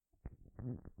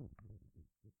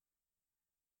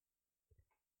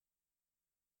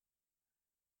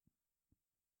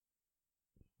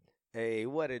Hey,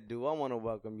 what it do? I want to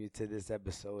welcome you to this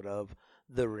episode of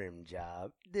The Rim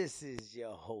Job. This is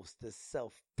your host, the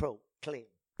self-proclaimed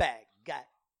bad guy.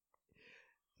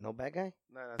 No bad guy?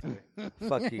 No, that's okay.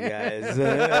 Fuck you guys.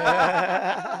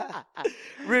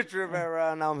 Rich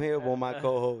Rivera, and I'm here with my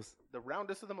co-host. The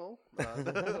roundest of them all. Wait,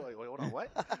 hold on, what?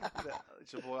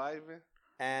 It's your boy Ivan.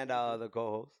 And the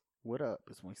co-host. What up?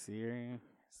 It's Moisir.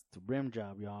 It's the Rim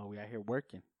Job, y'all. We out here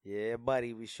working. Yeah,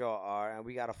 buddy, we sure are. And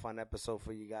we got a fun episode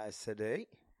for you guys today.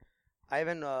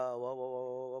 Ivan, what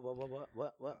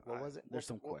was it? There's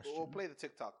some questions. We'll play the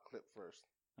TikTok clip first.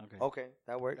 Okay,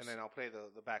 that works. And then I'll play the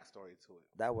backstory to it.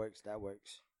 That works.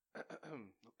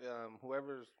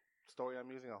 Whoever's story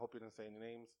I'm using, I hope you didn't say any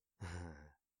names.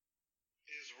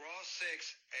 Is raw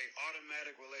sex a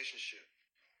automatic relationship?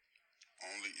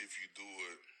 Only if you do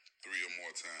it 3 or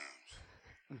more times.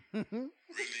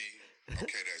 Really,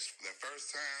 okay, that first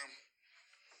time,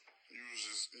 you was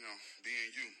just,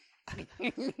 being you.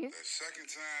 That second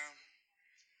time,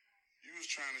 you was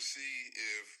trying to see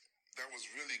if that was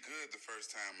really good the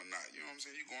first time or not. You know what I'm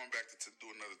saying? You going back to do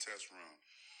another test run.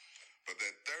 But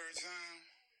that third time,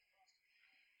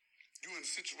 you in a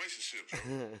situationship,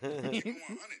 Joe. You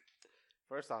 100.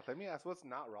 First off, let me ask, what's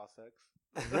not raw sex?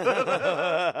 Is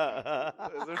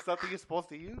there something you're supposed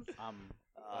to use?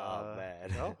 Oh,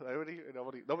 man. No?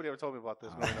 Nobody ever told me about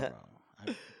this.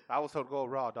 I was told go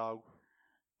raw, dog.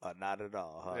 Not at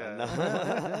all. Huh? Yeah.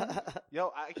 No.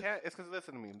 Yo, I can't. It's because,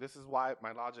 listen to me. This is why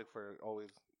my logic for always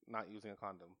not using a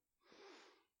condom.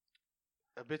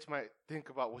 A bitch might think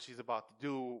about what she's about to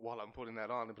do while I'm putting that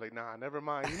on and be like, nah, never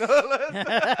mind. You know?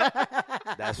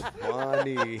 That's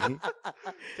funny.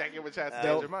 Can't give a chance to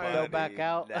change your mind. They'll back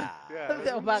out. Nah. Yeah.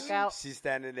 They'll back out. She's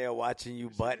standing there watching you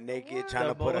butt naked, trying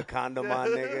to put a condom on,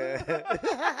 nigga.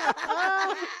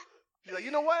 She's like,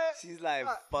 you know what? She's like,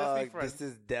 let's be fuck, friends. this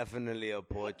is definitely a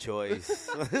poor choice.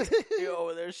 You're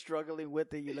over there struggling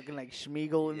with it. You're looking like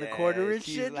Schmeagol in the Yeah, corner and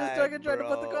she's shit. like, Just trying to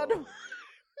put the bro. condom.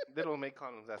 They don't make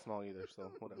condoms that small either,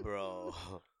 so whatever. Bro,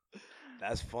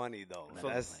 that's funny, though. So-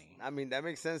 That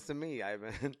makes sense to me,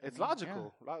 Ivan. It's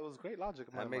logical. It was great logic.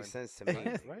 In my That makes mind. sense to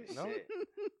me. Right? No? Shit.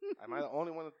 Am I the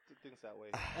only one that thinks that way?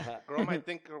 Girl might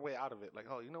think her way out of it. Like,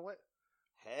 oh, you know what?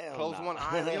 Hell Close no. one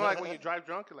eye. You know, like when you drive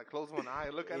drunk, you like close one eye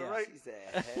and look at it, right? She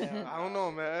said, hell I don't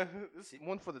know, man. This is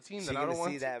one for the team She that I gonna don't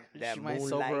want. see that She might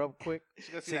sober moonlight. up quick. She's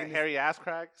gonna see she that gonna- hairy ass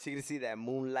crack, She gonna see that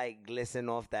moonlight glisten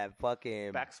off that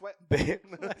fucking back sweat.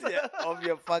 off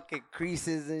your fucking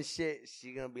creases and shit.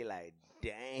 She gonna be like,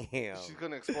 damn. She's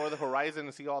gonna explore the horizon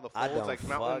and see all the I folds done like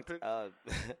mountain fucked pick. up.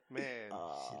 Man,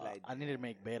 She's like, I need to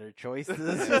make better choices.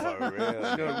 for real.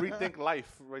 she's gonna rethink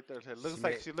life right there. It looks She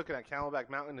like may- she's looking at Camelback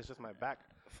Mountain. It's just my back.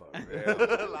 For real.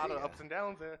 A lot of ups and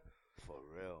downs there. For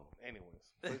real.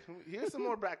 Anyways, but here's some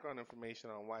more background information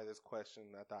on why this question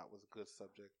I thought was a good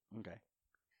subject. Okay.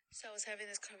 So I was having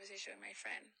this conversation with my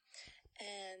friend,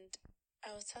 and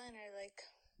I was telling her, like,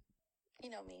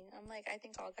 you know me, I'm like, I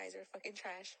think all guys are fucking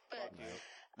trash. But,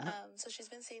 Fuck you. so she's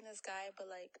been seeing this guy, but,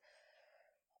 like,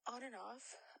 on and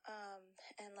off.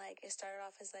 And, like, it started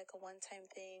off as, like, a one-time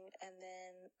thing, and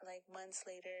then, like, months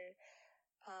later,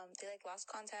 they, like, lost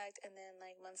contact, and then,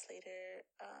 like, months later,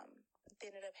 they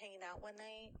ended up hanging out one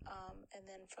night, and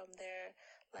then from there,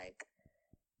 like,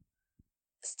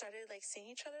 started, like, seeing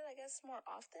each other, I guess, more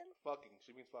often. Fucking.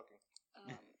 She means fucking.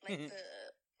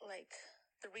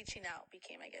 The reaching out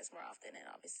became, I guess, more often, and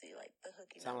obviously, like, the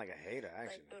hooking Sound up. like a hater,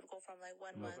 Like, actually. it would go from, like,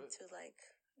 1 Love month it. to, like,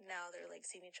 now they're, like,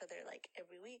 seeing each other, like,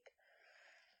 every week.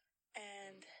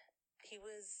 And he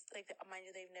was, like, mind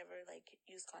you, they've never, like,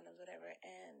 used condoms, whatever.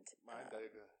 And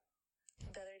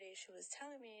the other day she was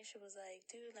telling me, she was like,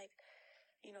 dude, like,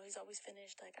 you know, he's always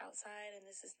finished, like, outside and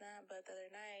this is that. But the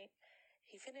other night,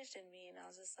 he finished in me, and I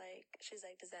was just like, she's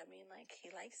like, does that mean, like, he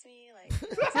likes me? Like,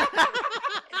 you know,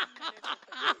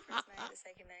 the first night, the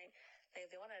second night, like,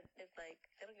 if they want to, if, like,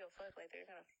 they don't give a fuck, like, they're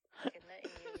gonna fucking nut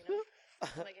in you, you know?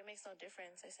 Like, it makes no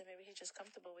difference. I said, maybe he's just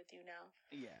comfortable with you now.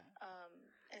 Yeah.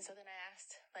 And so then I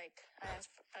asked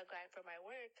a guy from my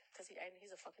work, because he's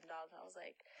a fucking dog. I was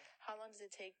like, how long does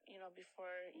it take, you know,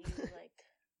 before you, like,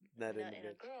 Nut in nut the in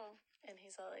a bitch. girl? And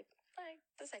he's all like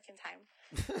the second time.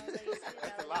 I was like,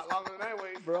 That's a lot longer than I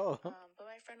wait. Bro. But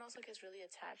my friend also gets really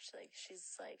attached. Like,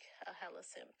 she's like a hella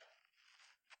simp.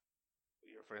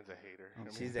 Your friend's a hater.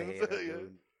 She's a hater, Yeah.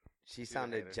 dude. She She's a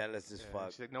sounded hater. jealous as Yeah,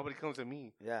 fuck. she's like, nobody comes to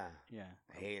me. Yeah, Yeah.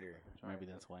 hater. So maybe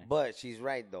that's why. But she's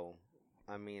right, though.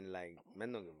 I mean, like,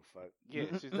 men don't give a fuck. Yeah,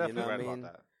 she's You definitely know what right I mean?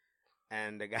 about that.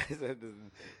 And the guy said, this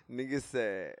nigga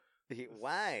said,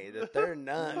 Why the third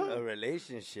nut a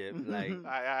relationship? Like All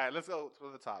right, let's go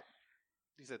to the top.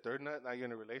 You said third nut. Now you're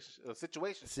in a relationship,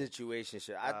 situation.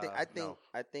 situationship. No.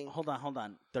 I think. Hold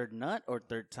on. Third nut or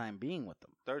third time being with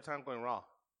them? Third time going raw.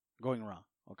 Going raw.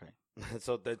 Okay.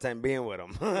 So third time being with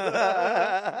him.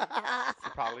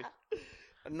 Probably.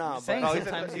 No, but saying No,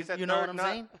 sometimes he said you know what third I'm nut.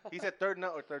 saying? He said third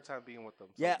nut or third time being with them.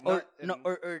 So Yeah, nut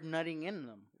or nutting in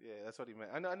them. Yeah, that's what he meant.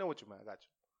 I know what you meant. I got you.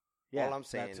 Yeah, all I'm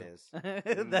saying that is,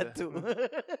 too. That too.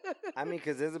 I mean,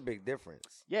 because there's a big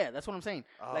difference. Yeah, that's what I'm saying.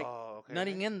 Like okay.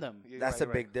 nutting in them. Yeah, That's right,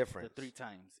 a big The difference. 3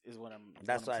 times is what I'm.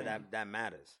 That's what why I'm saying. that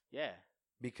matters. Yeah.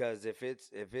 Because if it's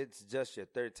just your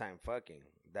third time fucking,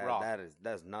 Raw.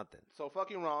 that's nothing. So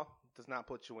fucking raw does not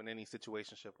put you in any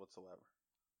situationship whatsoever.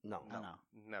 No, No.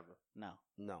 Never.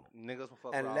 no. Niggas will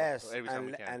fuck Unless raw every time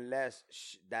we can.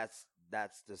 that's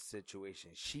the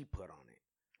situation she put on it.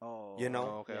 Oh. You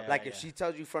know, okay. Yeah, like if yeah. she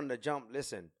tells you from the jump,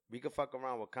 listen, we can fuck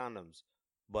around with condoms,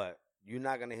 but you're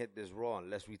not gonna hit this raw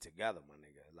unless we together, my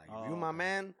nigga. Like if you my okay.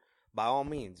 man, by all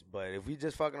means. But if we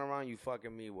just fucking around, you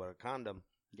fucking me with a condom,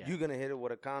 Yeah. you're gonna hit it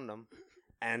with a condom,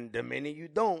 and the minute you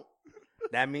don't,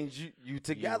 that means you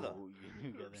together.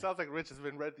 You together. Sounds like Rich has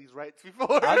been read these rights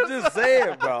before. I'm just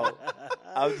saying, bro.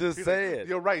 I'm just saying.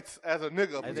 Your rights as a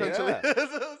nigga, potentially.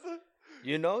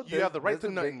 You know, You have the right to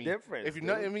there's a nut big me. difference, If you dude.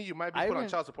 nut in me, you might be I put on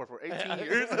even- child support for 18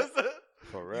 years.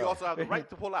 For real. You also have the right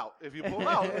to pull out. If you pull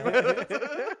out,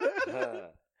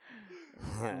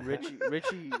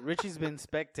 Richie's been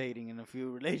spectating in a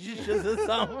few relationships or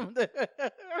something.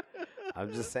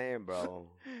 I'm just saying, bro.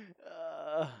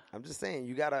 I'm just saying,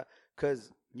 you gotta,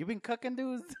 cause You been cucking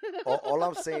dudes? all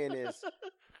I'm saying is,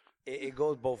 it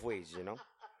goes both ways, you know?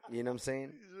 You know what I'm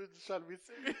saying? he's just trying to be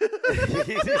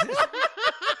serious.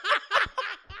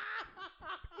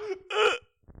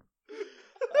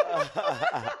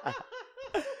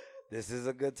 This is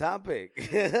a good topic.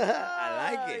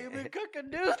 I like You been it. cucking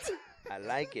dudes? I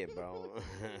like it, bro.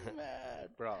 Man.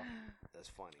 Bro, That's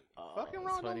funny. fucking that's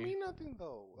raw don't funny. mean nothing,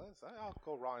 though. I'll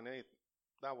go raw in anything.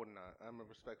 That would not. I'm a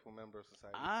respectful member of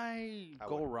society. I I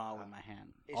go would- raw with my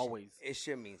hand. It Always. It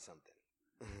should mean something.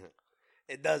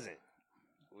 It doesn't.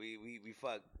 We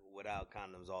fuck without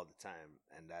condoms all the time,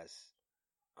 and that's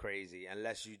crazy.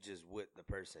 Unless you just with the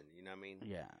person, you know what I mean?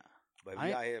 Yeah. But if I-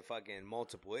 you out here fucking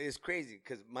multiple, it's crazy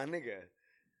because my nigga,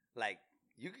 like,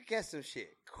 you could catch some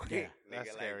shit quick, Yeah, nigga, that's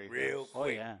like, scary. real Oh,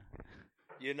 quick. yeah.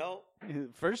 You know?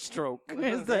 First stroke. For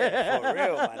real,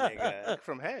 my nigga.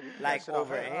 From head. You can Like catch it off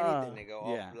over head. anything, nigga.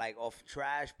 Off, yeah. like off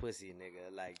trash pussy,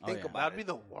 nigga. Like, Oh, think yeah. about That'd it.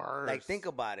 be the worst. Like, think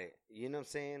about it. You know what I'm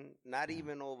saying? Not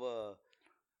even over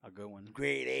A good one.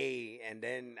 grade A, and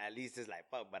then at least it's like,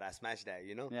 fuck, but I smashed that,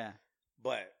 you know? Yeah.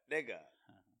 But, nigga,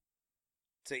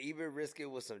 to even risk it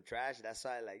with some trash, that's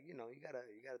why, like, you know, you gotta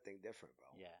think different, bro.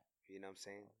 Yeah. You know what I'm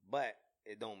saying? But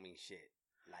it don't mean shit.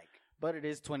 Like, But it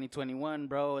is 2021,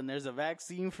 bro, and there's a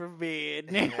vaccine for vid.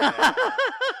 That's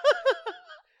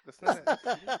not it.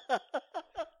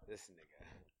 this nigga.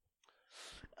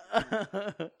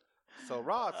 So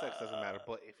raw sex doesn't matter,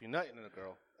 but if you're nutting in a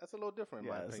girl, that's a little different,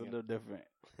 in my Yeah, it's a opinion. little different.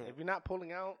 If you're not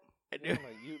pulling out, you know,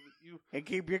 like you And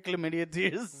keep your chlamydia to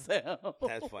yourself.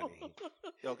 That's funny.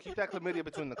 yo, keep that chlamydia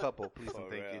between the couple, please For and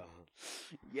thank you. real.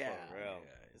 Yeah. For real.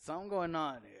 Yeah. Something going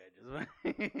on here.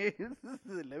 Just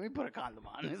let me put a condom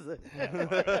on.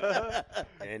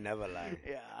 They never lie.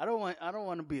 Yeah, I don't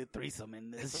want to be a threesome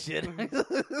in this shit.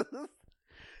 Nigga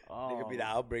be the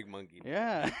outbreak monkey.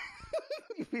 Yeah.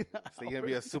 So you're gonna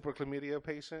be a super chlamydia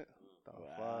patient? The Wow.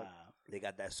 fuck? They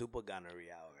got that super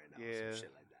gonorrhea out right now. Yeah. Some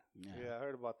shit like that. Yeah, I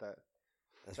heard about that.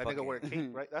 That's That nigga fucking- wear a cape,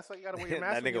 right? That's why you gotta wear your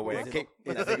mask. That when you nigga go wear a wrestle. cape.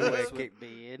 It's That nigga wear a with cape.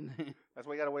 bed. That's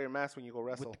why you gotta wear your mask when you go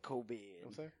wrestle. With the COVID. You know what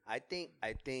I'm saying?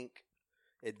 I think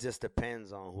it just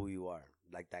depends on who you are.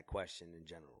 Like that question in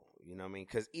general. You know what I mean?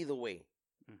 Because either way,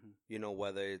 Mhm. you know,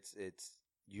 whether it's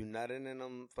you nutting in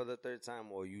them for the third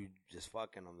time or you just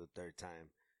fucking them the third time,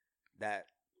 that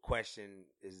question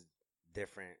is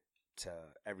different to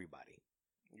everybody.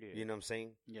 Yeah. You know what I'm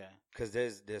saying? Yeah. Because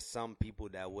there's some people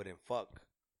that wouldn't fuck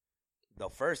the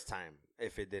first time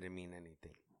if it didn't mean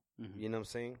anything. Mhm. You know what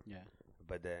I'm saying? Yeah.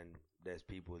 But then there's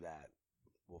people that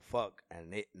will fuck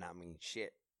and it not mean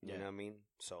shit. You Yeah. know what I mean?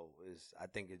 So I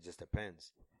think it just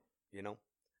depends. You know?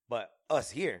 But us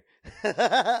here,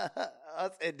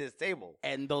 us at this table,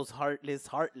 And those harlots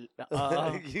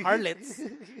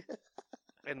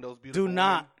And those beautiful do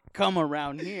not come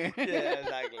around here. Yeah,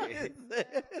 exactly.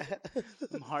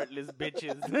 Them heartless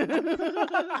bitches.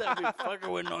 That be fucking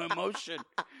with no emotion.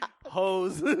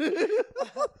 Hoes.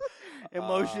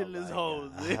 Emotionless my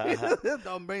hoes. God.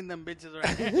 Don't bring them bitches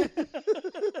around here.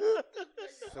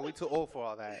 So we too old for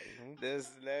all that. This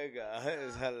nigga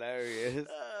is hilarious.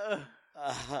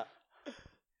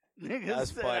 Nigga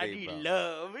That's said funny, I need bro.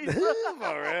 love.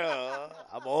 For real.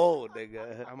 I'm old,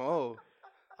 nigga. I'm old.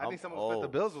 I I'm need someone to split the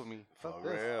old. bills with me. For Fuck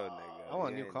real, this. nigga. I want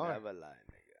a You new ain't car. Never lie,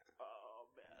 nigga. Oh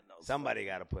man, no. Somebody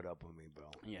got to put up with me, bro.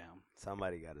 Yeah.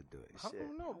 Somebody got to do it. I Shit.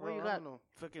 don't know, bro. Well, you I got don't know.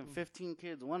 fucking 15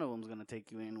 kids. One of them's gonna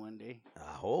take you in one day.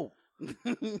 I hope. You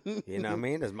know what I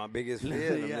mean? That's my biggest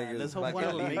fear. Them Yeah, niggas let's hope fucking one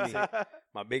of them leave makes me. it.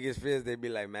 My biggest fear is they be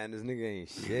like, man, this nigga ain't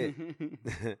shit.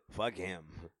 Fuck him.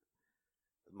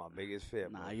 That's my biggest fear.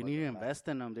 Nah, bro. you Fuck need to him. invest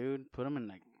in them, dude. Put them in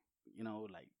like,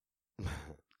 like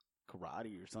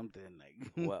karate or something,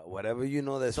 like Whatever you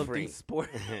know that's something free. sport.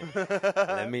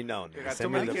 Let me know. They Nigga. got too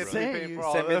Send me many the kids bro- to pay for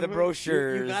all Send me of the them.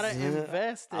 brochures. You gotta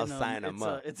invest in I'll them. sign them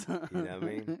up. It's You know what I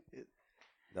mean?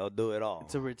 They'll do it all.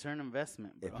 It's a return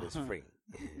investment, bro. if it's free.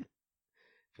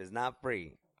 If it's not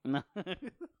free, No.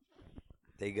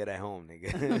 they good at home,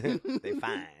 nigga. They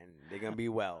fine. They're gonna be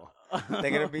well.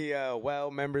 They're gonna be well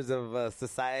members of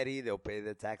society. They'll pay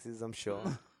their taxes, I'm sure.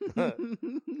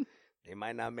 They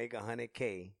might not make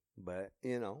 $100K, but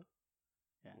you know,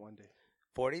 One day.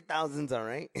 40,000's all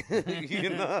right. You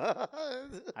know,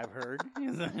 I've heard.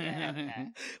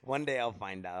 one day I'll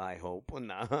find out. I hope.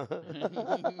 Nah.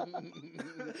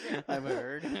 I've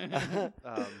heard.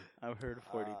 I've heard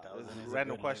 40,000. is a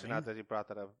Random good question living. out that you brought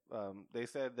that up. They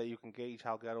said that you can gauge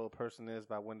how ghetto a person is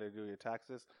by when they do your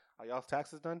taxes. Are y'all's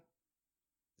taxes done?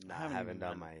 Nah, I I haven't haven't even done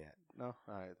done mine yet. No?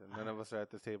 All right. Then none of us are at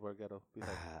this table are ghetto.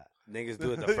 Besides- Niggas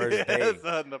do it the first day.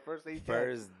 Son, the first day you can.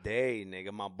 First day,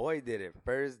 nigga. My boy did it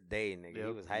first day, nigga. He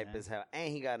Yep. was hype Yeah. as hell,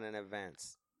 and he got an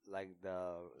advance, like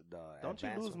the. Don't you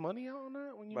advance lose one. money on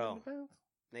that when you Bro. in advance?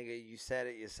 Nigga? You said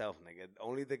it yourself, nigga.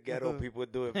 Only the ghetto people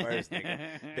do it first,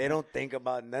 nigga. They don't think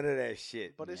about none of that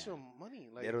shit. But it's Yeah. your money.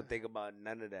 Like, They don't think about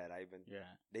none of that, Ivan. Yeah.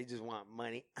 They just want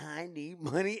money. I need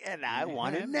money, and I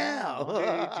want it now.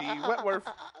 Hey, G, Wentworth.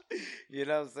 You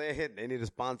know what I'm saying? They need to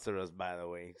sponsor us, by the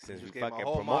way, since Just we gave 'em a fucking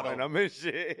whole promoting motto. them and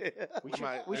shit. We We should,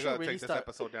 might, we I should gotta really take this start.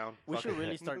 episode down. We Fuck should it.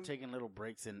 really start taking little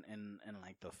breaks in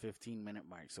like the 15-minute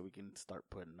mark, so we can start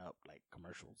putting up like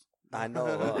commercials. I know,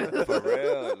 for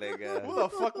real, Who nigga. the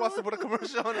fuck wants to put a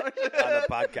commercial on our shit? On the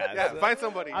podcast. Yeah, find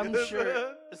somebody. I'm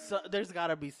sure there's got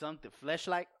to be something.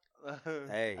 Fleshlight.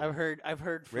 Hey, I've heard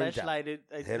Rim job. fleshlight.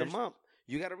 hit them up.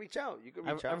 You gotta reach out. You can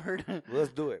reach out. I've heard.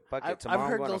 Let's do it. Fuck it. I've Tomorrow I'm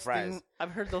heard going to those Fry's. things.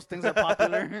 I've heard those things are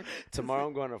popular. Tomorrow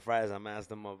I'm going to Fry's. I'm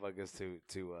asking them motherfuckers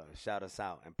to shout us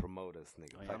out and promote us,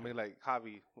 nigga. Oh, Fuck I mean, like,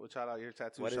 Javi, we'll shout out your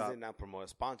tattoo What shop. is it not promote?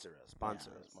 Sponsor us.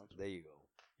 Sponsor Yeah, us. There you go.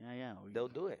 yeah. They'll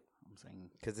do it I'm saying.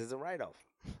 because it's a write-off.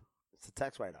 It's a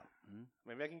tax write-off.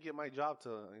 Maybe I can get my job to,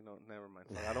 never mind.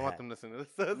 I don't want them listening to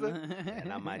this. And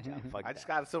not my job. Fuck I just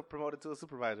that. got promoted to a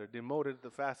supervisor. Demoted the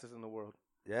fastest in the world.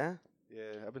 Yeah?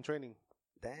 Yeah, I've been training.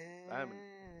 Damn.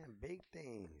 Big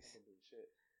things. Shit.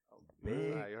 Big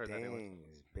you heard that anyway.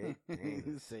 things. Big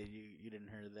things. Say you didn't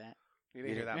heard that. You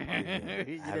didn't hear that You part.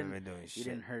 didn't- I haven't been doing You shit.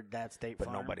 didn't heard that State But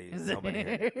Farm. nobody heard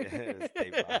it.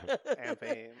 State Farm. And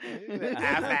fame.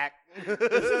 Aflac.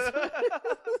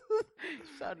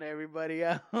 Shouting everybody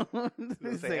out.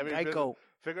 It's say like every Geico.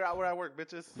 Figure out where I work,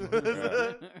 bitches.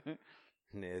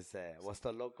 It's what's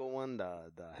the local one? The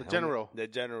helmet? General. The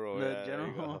general. The yeah, there you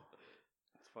General. go.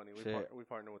 It's funny. Shit. We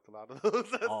partner with a lot of those.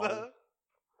 Oh.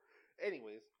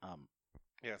 Anyways,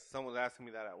 yes, someone was asking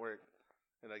me that at work.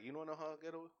 And like, you don't know how to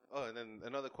get away? Oh, and then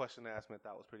another question they asked me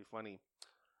that was pretty funny.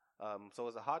 So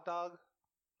is a hot dog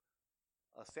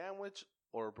a sandwich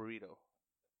or a burrito?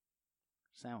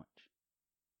 Sandwich.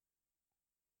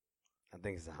 I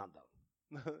think it's a hot dog.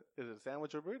 Is it a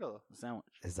sandwich or burrito? Sandwich.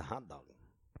 It's a hot dog.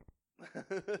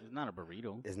 It's not a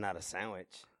burrito. It's not a sandwich.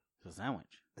 It's a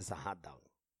sandwich. It's a hot dog.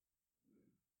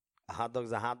 A hot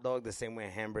dog's a hot dog the same way a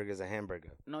hamburger is a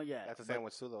hamburger. No, yeah. That's a but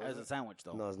sandwich too, though. As isn't a it? sandwich,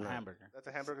 though. No, it's A not. hamburger. That's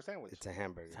a hamburger sandwich. It's a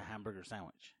hamburger. It's a hamburger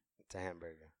sandwich. It's a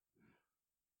hamburger.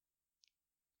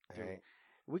 Dude. All right.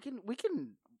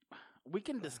 We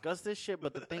can discuss this shit,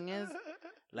 but the thing is,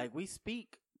 like, we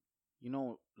speak,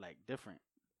 like different.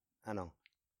 I know.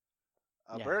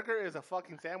 A Yeah. burger is a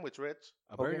fucking sandwich, Rich.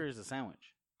 A Okay. burger is a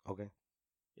sandwich. Okay.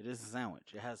 It is a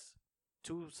sandwich. It has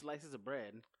 2 slices of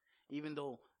bread, even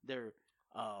though they're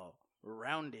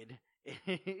rounded.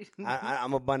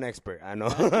 I'm a bun expert. I know.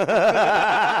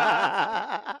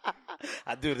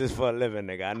 I do this for a living,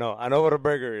 nigga. I know what a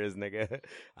burger is, nigga.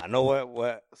 I know what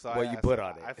you put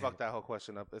on it. I fucked that whole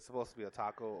question up. It's supposed to be a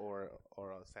taco or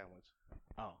a sandwich.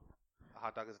 Oh, A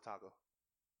hot dog is a taco.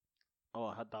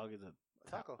 a hot dog is a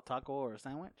Taco. taco or a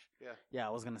sandwich? Yeah. Yeah, I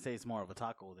was gonna say it's more of a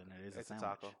taco than it is It's a a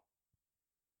sandwich. taco.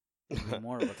 It's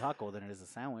more of a taco than it is a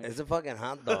sandwich. It's a fucking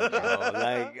hot dog, bro.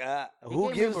 Like, who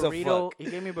He gave gives me a fuck? He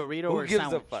gave me burrito Who or gives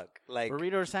sandwich. a fuck? Like,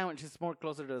 Burrito or sandwich is more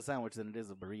closer to a sandwich than it is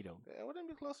a burrito. Yeah, wouldn't it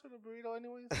be closer to burrito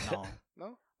anyways? No.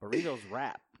 No? Burrito's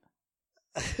wrap.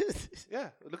 Yeah,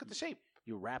 look at the shape.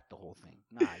 You wrap the whole thing.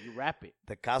 Nah, you wrap it.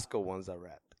 the Costco ones are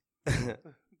wrapped.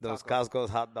 Those Taco. Costco's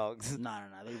hot dogs. No.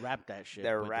 They wrap that shit.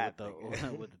 They're with, wrapped, with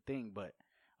the, with the thing. But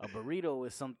a burrito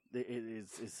is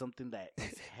something that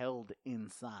is held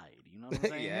inside. You know what I'm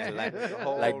saying? Yeah, The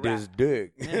whole like wrap. this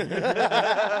dick.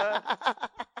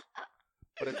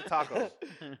 But it's a taco.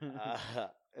 Uh,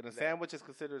 And a sandwich is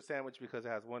considered a sandwich because it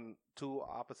has two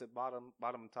opposite bottom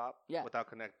and top without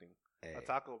connecting. hey. A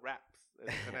taco wraps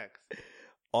and connects.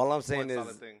 All I'm saying One solid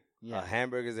is thing. a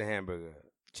hamburger is a hamburger.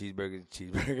 Cheeseburger is a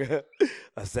cheeseburger.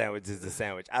 A sandwich is a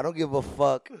sandwich. I don't give a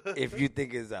fuck if you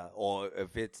think it's or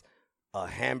if it's a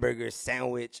hamburger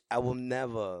sandwich. I will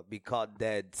never be caught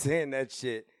dead saying that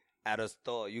shit at a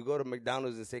store. You go to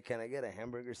McDonald's and say, "Can I get a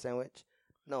hamburger sandwich?"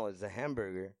 No, it's a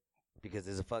hamburger because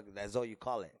it's a that's all you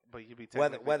call it. But you be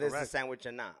whether correct. it's a sandwich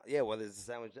or not. Yeah, whether it's a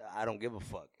sandwich, I don't give a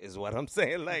fuck. Is what I'm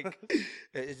saying. Like,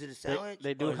 is it a sandwich?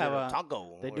 They do or is have it a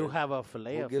taco. They do have a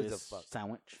fillet who of gives a fish fuck?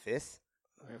 sandwich. Fish.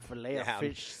 Fillet of Yeah,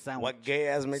 fish sandwich. What gay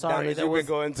ass Sorry, McDonald's there you been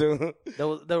going to?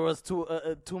 There was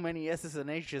too many S's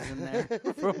and H's in there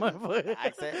for my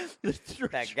Accent?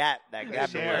 that The gap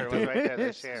share in was my right there.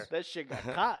 The share. That shit got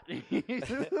caught.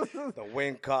 The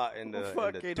wind caught in the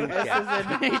Fucking tooth S's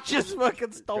gap. and H's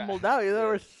fucking stumbled out. You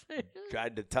know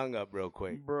Dried the tongue up real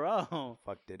quick. Bro.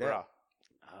 Fucked it Bruh. up.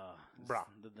 Bruh.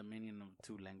 The dominion of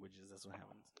two languages. That's what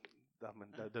happens.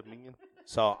 The minion.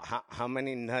 So how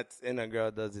many nuts in a girl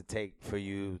does it take for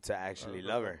you to actually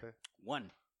love her?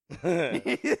 One.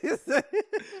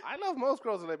 I love most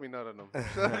girls that let me nut on them.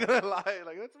 I'm not gonna lie.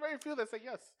 Like, there's very few that say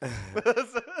yes.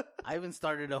 I even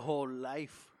started a whole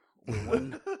life with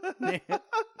one.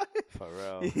 For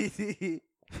real.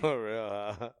 For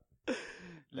real. Huh?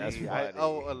 That's funny. I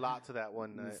owe a lot to that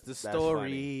one night. It's the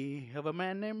story of a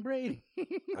man named Brady.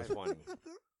 That's funny.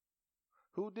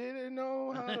 Who didn't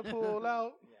know how to pull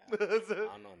out? I don't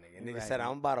know, nigga. Nigga said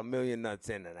I'm about 1 million nuts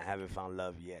in and I haven't found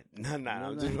love yet. No,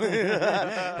 I'm just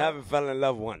haven't fell in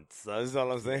love once. So that's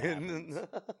all I'm saying.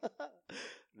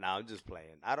 Nah, I'm just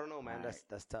playing. I don't know, man.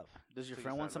 That's tough. Does your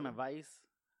friend want some advice?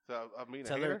 So I mean,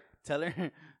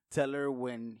 Tell her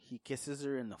when he kisses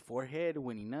her in the forehead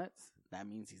when he nuts. That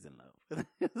means he's in love.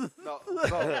 No,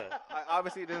 I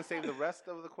obviously didn't save the rest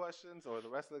of the questions or the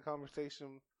rest of the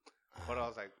conversation. But I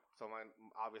was like,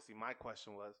 obviously my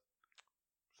question was,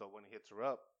 so when he hits her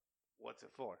up, what's it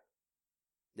for?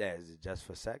 Yeah, is it just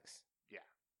for sex? Yeah,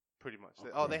 pretty much.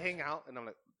 Oh, they hang out, and I'm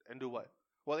like, and do what?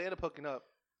 Well, they end up hooking up.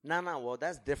 No, well,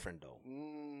 that's different, though.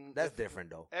 That's different,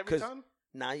 though. Every time?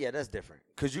 Nah, yeah, that's different.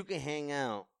 Because you can hang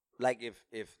out, like,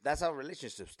 if that's how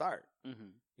relationships start. Mm-hmm.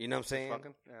 You know what I'm saying?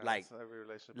 Fucking? Yeah, like, that's every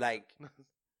relationship. like,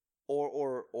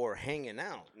 or hanging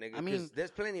out, nigga. I mean,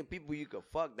 there's plenty of people you could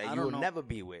fuck that I you will don't know. never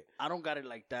be with. I don't got it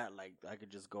like that. Like I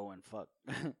could just go and fuck.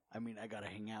 I mean, I gotta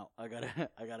hang out. I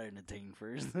gotta entertain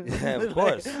first. Yeah, of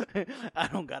course. I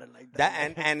don't got it like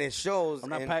that. And it shows. I'm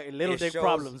not and packing little it dick shows-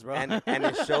 problems, bro. And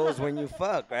it shows when you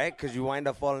fuck, right? Because you wind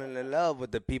up falling in love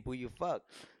with the people you fuck.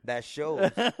 That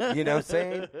shows. You know what I'm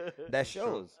saying? That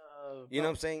shows. You know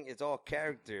what I'm saying? It's all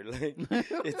character. Like,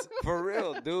 it's for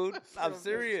real, dude. I'm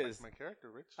serious. My character,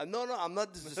 Rich. No, I'm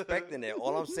not disrespecting it.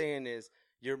 All I'm saying is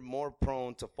you're more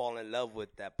prone to fall in love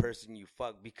with that person you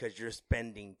fuck because you're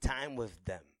spending time with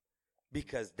them.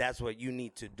 Because that's what you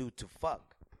need to do to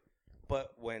fuck.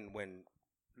 But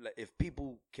if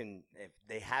people if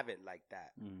they have it like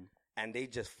that and they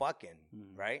just fucking,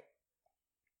 right?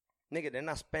 Nigga, they're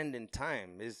not spending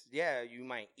time. You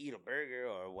might eat a burger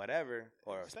or whatever,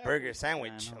 or a burger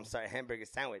sandwich. I'm sorry, hamburger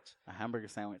sandwich. A hamburger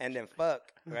sandwich. And then fuck,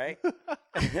 right?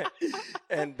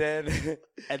 and then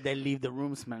leave the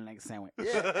room smelling like a sandwich.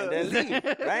 Yeah, and then leave,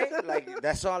 right? Like,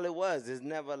 that's all it was. It's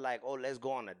never like, oh, let's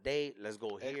go on a date. Let's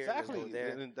go here. Exactly. Let's go there.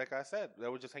 And like I said, they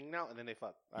were just hanging out and then they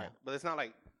fuck. All right. But it's not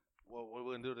like, well, what are we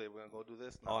going to do today? We're going to go do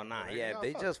this? No, Oh, nah, yeah. If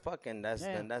they just fucking,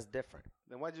 then that's different.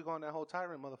 Then why'd you go on that whole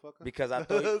tyrant, motherfucker? Because I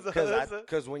thought,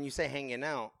 because when you say hanging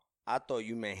out, I thought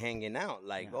you meant hanging out.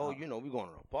 Like, we going to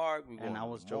a park. We going and I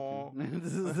was to the mall.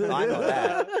 joking. No, I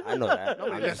know that.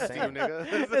 I'm just Listen to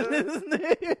saying.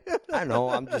 nigga. I know.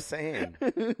 I'm just saying.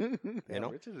 You know?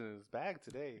 Rich is in his bag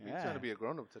today. He's trying to be a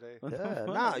grown-up today. Yeah,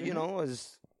 nah,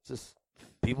 it's just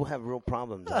people have real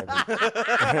problems. Right?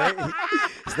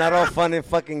 It's not all fun and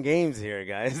fucking games here,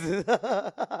 guys.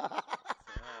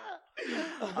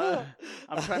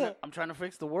 I'm trying to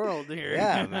fix the world here.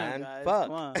 Yeah, man. Guys, Fuck.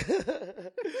 come on.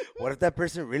 What if that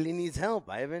person really needs help,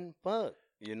 Ivan? Fuck.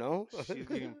 You know? She's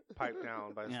getting piped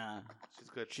down by. Yeah. She's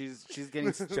good. She's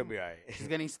getting She'll be all right. she's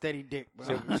getting steady dick, bro.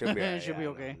 She'll be all right. She'll be Yeah,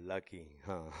 okay. Lucky,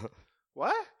 huh?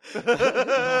 What?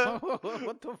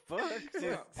 What the fuck?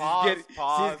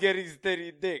 Pause. She's getting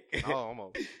steady dick. Oh,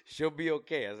 almost. She'll be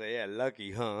okay. I say, yeah,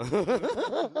 lucky, huh?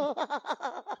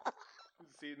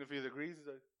 See if he agrees. He's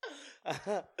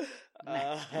like,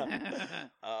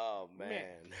 Oh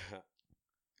man,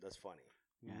 that's funny.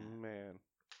 Yeah. Man,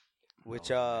 Which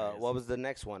No, what was the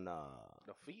next one?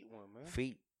 the feet one, man.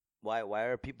 Feet. Why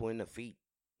are people into feet?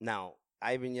 Now,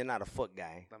 Ivan, you're not a foot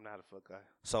guy. I'm not a foot guy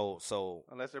So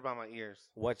unless they're by my ears.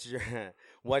 what's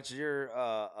your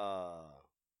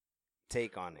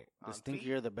take on it? The On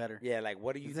stinkier, feet? the better. Yeah, like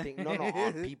what do you think? No,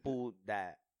 on people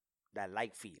that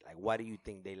like feet. Like, why do you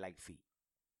think they like feet?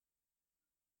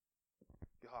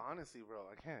 Yo, honestly, bro,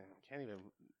 I can't even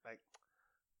like.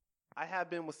 I have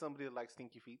been with somebody that likes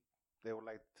stinky feet. They would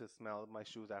like to smell my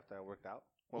shoes after I worked out.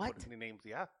 Won't What? put any names?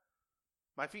 Yeah,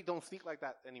 my feet don't stink like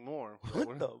that anymore.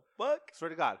 What the fuck? Swear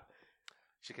to God.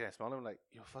 She can't smell them. Like,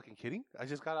 you're fucking kidding? I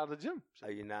just got out of the gym. Are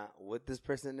you not with this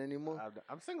person anymore?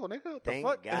 I'm single, nigga. What the Thank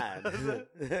fuck? God.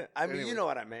 I mean, Anyway. you know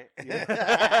what I meant.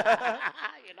 Yeah.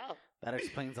 You know. That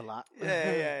explains a lot.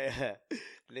 Yeah.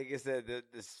 Nigga said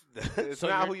that this. It's So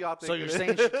not you're- who y'all think. So it you're is.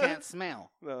 saying she can't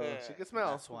smell? No, Yeah. she can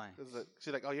smell. That's why.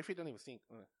 She's like, oh, your feet don't even stink.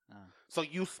 Oh. So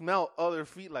you smell other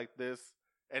feet like this,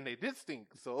 and they did stink.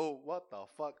 So what the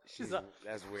fuck?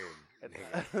 That's weird.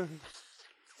 Nigga.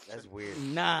 That's weird.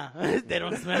 Nah, they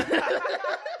don't smell.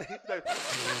 Like,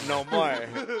 No more.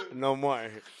 No more.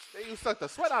 you suck the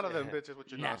sweat out of them bitches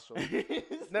with your Nah. nostrils.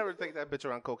 Never take that bitch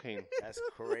around cocaine. That's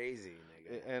crazy,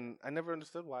 nigga. And I never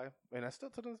understood why. And I still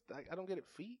to this, I don't get it.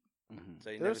 Feet. Mhm. So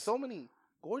you There's so many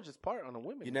gorgeous part on a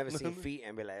woman. you never seen feet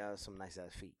and be like, oh, some nice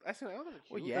ass feet. I seen oh, they're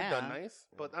cute. Well, They're done yeah. nice,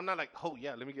 but I'm not like, oh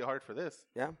yeah, let me get hard for this.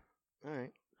 Yeah. All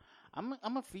right.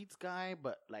 I'm a feet guy,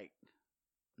 but like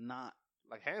not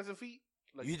Like hands and feet.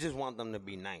 Like, You just want them to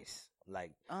be nice,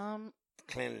 like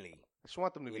cleanly. I just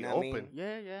want them to You be know what I open.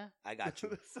 mean? yeah. I got you.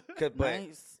 'Cause- but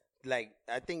Nice, like,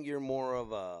 I think you're more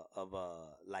of a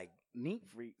like. neat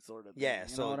freak sort of thing. Yeah, you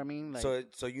so know what I mean? Like,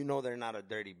 so you know they're not a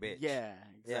dirty bitch. yeah,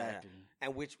 Yeah. exactly.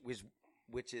 And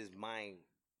which is my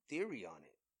theory on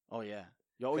it. Oh yeah.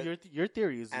 Yo, 'Cause- your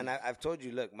theory is And I've told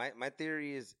you, look, my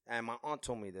theory is, and my aunt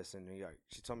told me this in New York.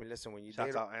 She told me, listen, when you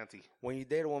Shouts date out, Auntie. when you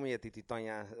date a woman, Titi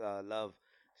Tonya, love,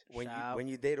 Shout. when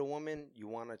you date a woman, you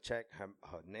want to check her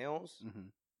nails, Mhm.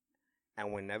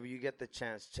 and whenever you get the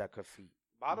chance, check her feet,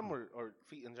 Bottom or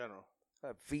feet in general.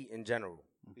 feet in general,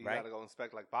 You right? gotta go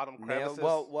inspect like bottom Nails,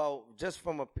 crevices. well, just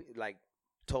from like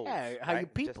toes. Yeah, how you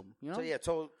right? peep Just- 'em, you know? So yeah,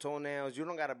 toenails. You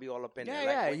don't gotta be all up in Yeah, there.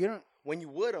 Like, yeah. when, You don't. when you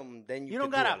with them, then you You can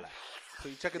don't gotta- do all that. So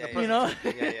you check it Yeah, the yeah. You know?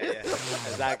 Yeah.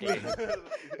 Exactly.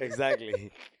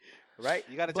 Exactly. Right?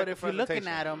 You gotta But check if the you're looking presentation.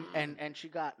 at him and she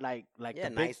got like Yeah, the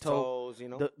big nice toe, toes, you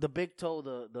know? the big toe,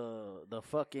 the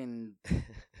fucking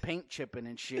paint chipping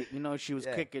and shit. You know, she was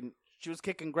Yeah.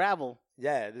 kicking gravel.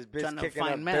 Yeah, this bitch Trying to kicking up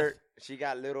find meth. dirt. She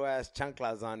got little ass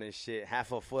chanclas on and shit,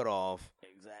 half a foot off.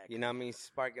 Exactly. You know what I mean?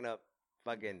 Sparking up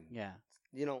fucking, Yeah.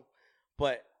 you know.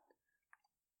 But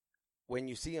when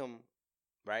you see them,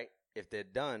 right, if they're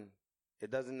done,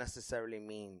 it doesn't necessarily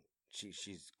mean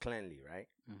she's cleanly, right?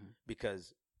 Mhm.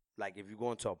 Because, like, if you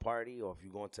go into a party or if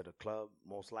you go into the club,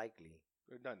 most likely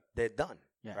They're done. they're done,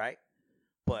 Yeah. right?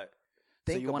 But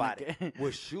think you wanna about it. get-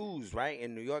 With shoes, right?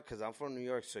 In New York, because I'm from New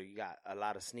York, so you got a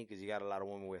lot of sneakers. You got a lot of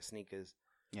women wear sneakers.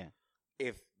 Yeah.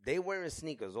 If they wearing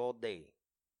sneakers all day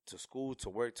to school, to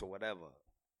work, to whatever,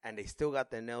 and they still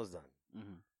got their nails done,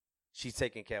 Mhm. she's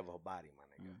taking care of her body, my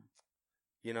nigga. Mhm.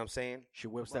 You know what I'm saying? She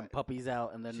whips them puppies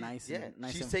out and they're nice and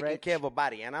nice she's and taking fresh. care of her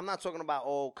body. And I'm not talking about,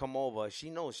 oh, come over.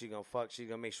 She knows she gonna fuck. She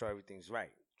gonna make sure everything's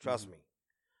right. Trust me.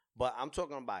 But I'm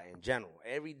talking about in general,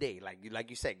 every day. Like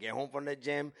you said, get home from the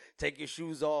gym, take your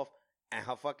shoes off, and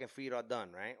her fucking feet are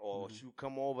done, right? Or she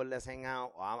come over, let's hang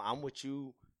out. Or I'm with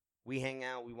you. We hang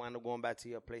out. We wind up going back to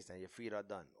your place, and your feet are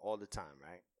done all the time,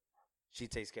 right? She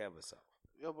takes care of herself.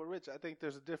 Yo, but Rich, I think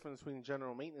there's a difference between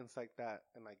general maintenance like that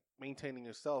and like maintaining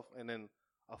yourself and then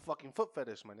a fucking foot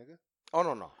fetish, my nigga. Oh,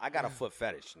 no. I got a foot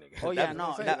fetish, nigga. Oh yeah, That-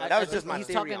 no. That was just my he's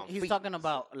theory talking. on He's feet. talking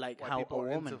about like Why how people a are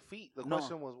woman. into feet. The No.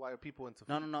 question was, why are people into feet?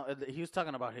 No. He was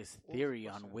talking about his was the theory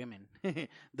on question? women.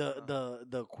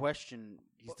 the question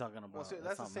he's talking about. Well, see,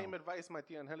 that's the something same else. advice my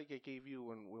tia Angelica gave you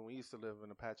when we used to live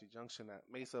in Apache Junction at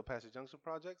Mesa Apache Junction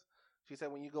projects. She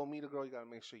said when you go meet a girl, you gotta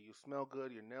make sure you smell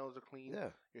good, your nails are clean, Yeah.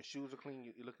 your shoes are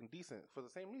clean, you're looking decent for the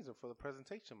same reason, for the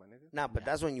presentation, my nigga. Nah, but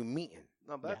that's when you meeting.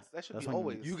 No, that should that's be when you-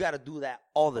 always. You got to do that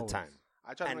all the Always. time.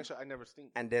 I try to and- make sure I never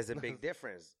stink. And there's a big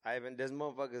difference. There's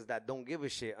motherfuckers that don't give a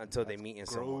shit until they meet in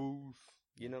someone.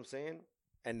 You know what I'm saying?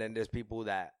 And then there's people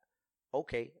that,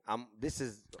 okay, this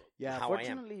is Yeah, how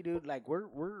fortunately, dude, like we're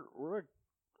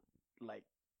like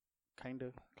kind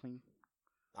of clean.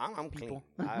 I'm people.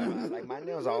 clean. I like my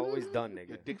nails are always done, Your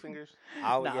nigga. dick fingers.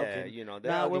 Oh Nah, yeah, okay. you know.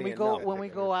 They're Nah, when ugly we go enough, when we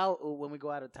nigga.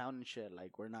 go out of town and shit,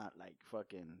 like we're not like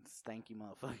fucking stanky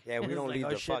motherfuckers. Yeah, we It's don't like, leave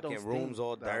our the shit don't fucking rooms stink.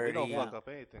 all Nah, we dirty. don't Yeah. fuck up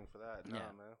anything for that. Nah, Yeah.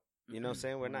 man. You know what I'm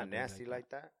saying? We're not not doing nasty like like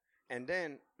that. And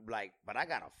then like, but I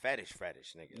got a fetish,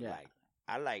 nigga. Yeah.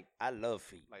 I love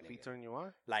feet. Like nigga. feet turn you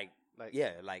on? Like Like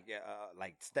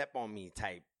like step on me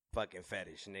type fucking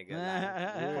fetish, nigga.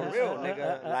 Like, for real,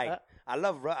 nigga. Like I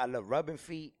love rubbing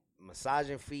feet,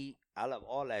 massaging feet. I love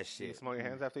all that Do you shit. smell your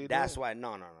hands after you That's do it? why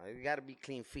no. You gotta be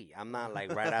clean feet. I'm not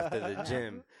like right after the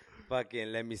gym.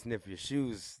 Fucking let me sniff your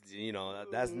shoes. You know,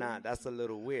 that's a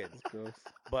little weird. Gross.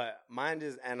 But mine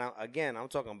is, and I'm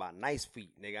talking about nice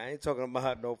feet, nigga. I ain't talking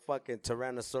about no fucking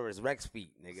Tyrannosaurus Rex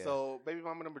feet, nigga. So, baby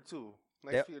mama number 2.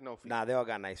 Nice They- feet or no feet? Nah, they all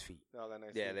got nice feet. They all got nice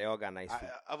Yeah, feet. they all got nice feet.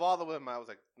 Of all the women, I was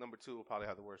like, number 2 will probably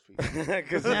have the worst feet. 'Cause you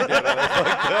get all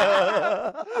fucked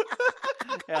up.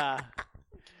 Yeah,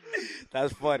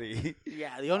 That's funny.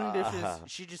 yeah. The only difference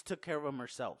is she just took care of them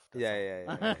herself. That's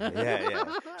all.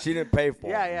 Yeah. She didn't pay for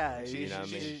Yeah, them. yeah. She, You know what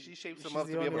I mean? she shapes them She's up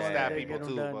to the be able only to one stab that people get 'em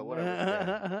too, done. but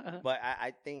whatever. But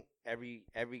I think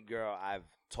every girl I've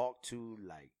talked to,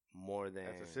 like, more than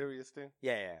That's a serious thing.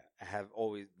 Yeah.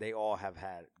 They all have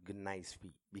had good, nice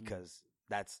feet because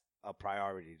that's a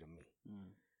priority to me.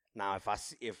 Mm. Now,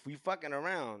 if we fucking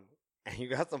around and you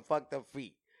got some fucked up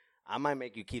feet, I might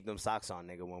make you keep them socks on,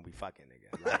 nigga, when we fucking,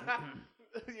 nigga. Like,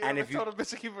 And if you told a bitch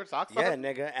to keep her socks yeah, on,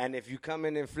 nigga. And if you come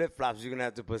in flip flops, you're gonna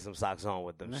have to put some socks on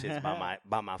with them shits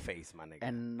by my face, my nigga.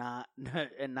 And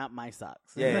not my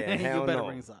socks. Yeah, you hell better no.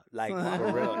 bring socks. Like,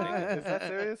 for real, nigga. is that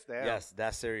serious? Damn. Yes,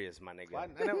 that's serious, my nigga. Well, I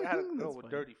never had a girl That's with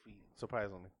funny. dirty feet.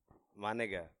 Surprisingly, My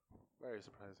nigga. very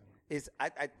surprising.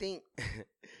 I think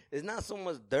it's not so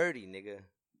much dirty, nigga.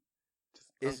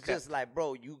 It's unkept. just like,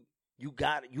 bro, you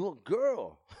a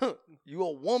girl. You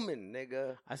a woman,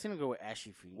 nigga. I seen a girl with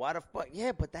ashy feet. Why the fuck?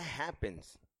 Yeah, but that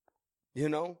happens. You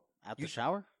know? Out You- the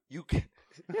shower? You can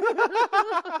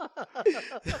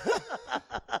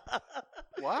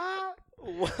What?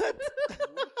 What?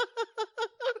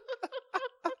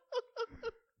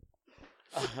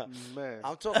 Man,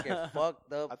 I'm talking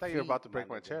fucked up. I thought you were about to feet, break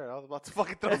my nigga. chair. I was about to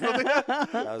fucking throw something.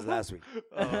 That was last week.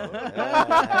 Oh.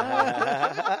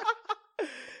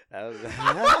 That was.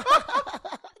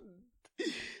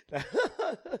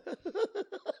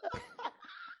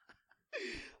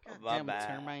 My Damn it, bad.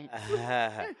 termite.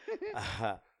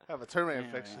 I have a termite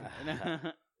infection.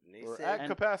 He We're said, at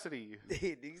capacity.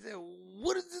 he said,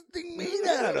 "What is this thing made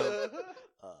out of?"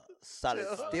 Solid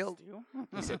steel.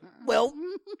 He said, "Well,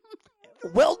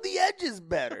 weld the edges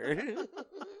better."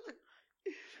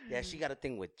 Yeah, she got a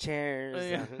thing with chairs.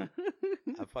 Yeah.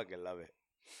 I fucking love it.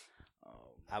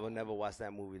 Oh, I will never watch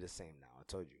that movie the same now. I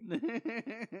told you.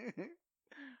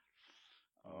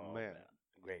 oh Man.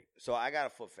 Great. So I got a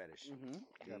foot fetish.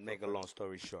 Mm-hmm. To make a long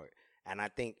story short. And I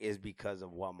think it's because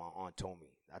of what my aunt told me.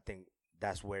 I think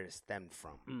that's where it stemmed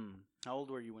from. How old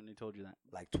were you when they told you that?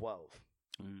 Like 12.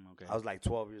 Okay. I was like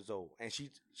 12 years old. And she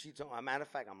told, a matter of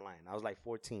fact, I'm lying. I was like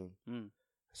 14.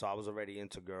 So I was already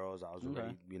into girls. I was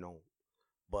already,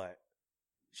 but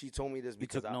she told me this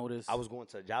because took notice. I was going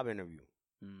to a job interview.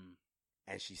 Mm.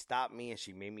 And she stopped me and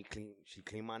she made me clean. She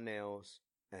cleaned my nails.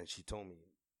 And she told me,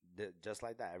 just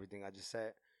like that, everything I just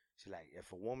said. She like,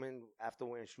 if a woman, after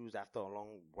wearing shoes, after a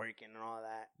long working and all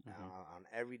that, on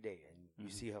every day, and you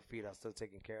see her feet are still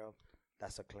taken care of,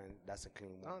 that's a clean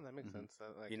woman. Oh, that makes sense.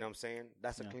 You know what I'm saying?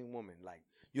 That's a clean woman. Like,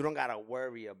 you don't gotta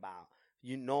worry about,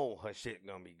 her shit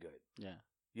gonna be good. Yeah.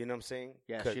 You know what I'm saying?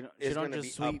 Yeah, 'Cause she don't it's gonna just be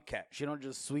sweep. upkept. She don't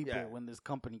just sweep Yeah. it when there's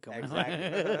company coming.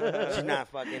 Exactly. She's not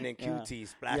fucking in QT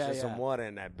splashing some yeah. water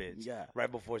in that bitch. Yeah.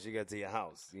 Right before she gets to your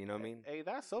house. You know what I mean? Hey,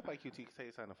 that soap by QT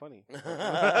tastes kind of funny.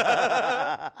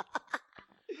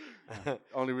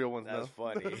 Only real ones That's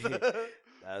know. funny.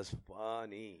 That's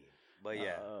funny. But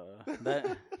yeah.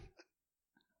 That,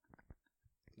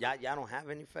 Y'all don't have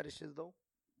any fetishes though?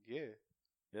 Yeah.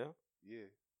 Yeah? Yeah.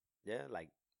 Yeah, like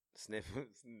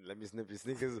let me sniff your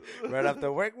sneakers right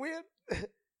after work with?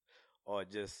 or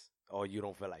you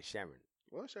don't feel like sharing?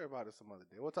 We'll share about it some other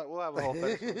day. We'll have a whole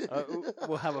fetish.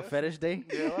 we'll have a fetish day.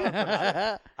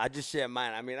 Yeah, I just share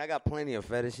mine. I mean, I got plenty of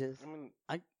fetishes. I mean,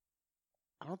 I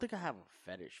don't think I have a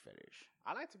fetish.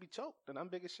 I like to be choked, and I'm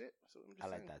big as shit. So I'm just I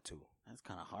like saying. that too. That's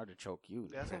kind of hard to choke you.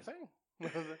 Yeah, that's what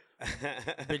I'm saying.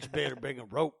 Bitch better bring a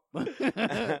rope.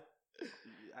 I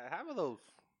have those.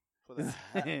 for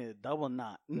that. Double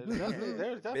knot.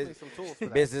 There's definitely some tools for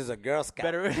that. Bitch is a Girl Scout.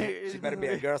 Better, She better be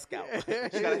a Girl Scout.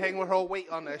 She gotta hang with her weight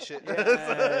on that shit.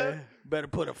 Better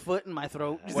put a foot in my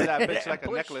throat. Wear that bitch like a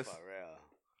Push. necklace. For real.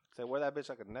 Say, wear that bitch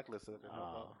like a necklace.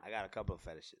 I got a couple of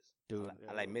fetishes. Dude.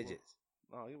 I like midgets.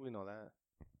 Oh, we know that.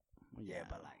 Yeah,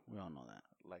 but like we all know that.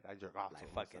 Like I jerk off. I to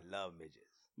them, fucking so. love midgets.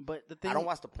 But the thing, I don't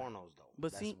watch the pornos though.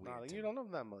 But That's see- weird Nah, to you me. don't know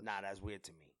that much. Nah, that's weird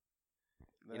to me.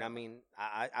 You know Nah. what I mean?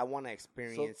 I want to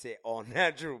experience it all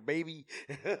natural, baby.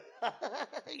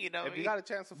 You know If what you got a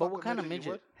chance to fuck but what kind of you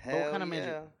midget? would? But what Hell kind of yeah.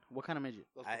 midget? What kind of midget?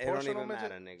 Those It don't proportional even midget?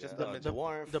 matter, nigga. Just the the midget.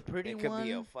 dwarf. The pretty it could one,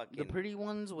 be a fucking the pretty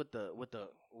ones with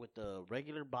the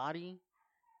regular body,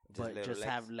 but little just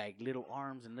legs. have like little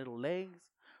arms and little legs,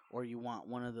 or you want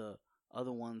one of the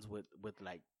other ones with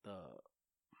like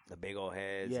the big old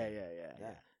heads. yeah.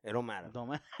 It don't matter. Don't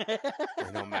matter.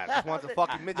 It don't matter. Just want the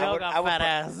fucking midget. Y'all got fat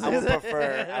ass.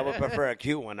 I would prefer a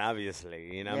cute one,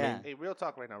 obviously. You know what I Yeah. mean? Hey, real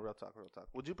talk right now. Real talk.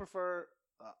 Would you prefer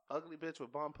a ugly bitch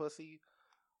with bomb pussy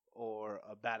or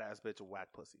a badass bitch with whack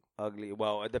pussy? Ugly.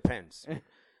 Well, it depends.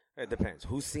 It depends.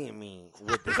 Who's seeing me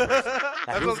with this person?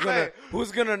 That's what I'm saying.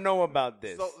 Who's gonna know about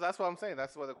this? So that's what I'm saying.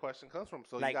 That's where the question comes from.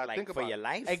 So you like, gotta think for about your it.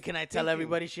 life? Hey, can I tell Thinking.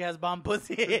 everybody she has bomb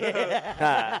pussy? Thinking.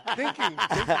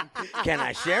 Can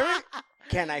I share it?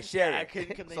 Can I share it?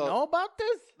 Can they So- know about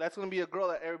this? That's gonna be a girl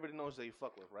that everybody knows that you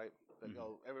fuck with, right? Like,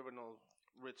 yo, everybody knows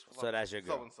rich. So that's your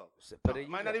girl. So and so. So put it- It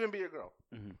might not even be your girl.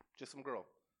 Mhm. Just some girl.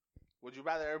 Would you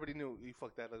rather everybody knew you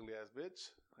fucked that ugly ass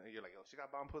bitch? And you're like, yo, she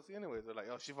got bomb pussy anyways. They're like,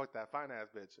 yo, she fucked that fine ass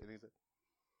bitch. And he's like,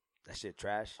 That shit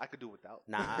trash. I could do without.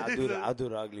 Nah, I'll do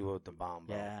the ugly with the bomb,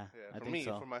 bro. Yeah, Yeah, I for think me,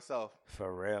 so. for myself,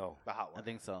 For real. the hot one. I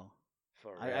think so.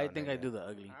 For real. I think I nigga. do the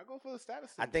ugly. I go for the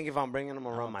status I symbol. think if I'm bringing them I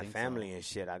around don't my think family so. and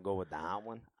shit, I go with the hot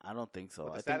one. I don't think so.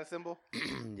 With the I status symbol.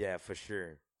 Yeah, for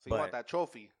sure. So you want that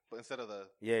trophy, but instead of the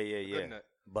Yeah, good nut.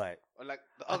 But Or like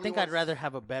the I ugly think I'd ones, rather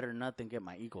have a better nut than get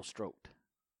my ego stroked.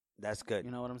 that's good. You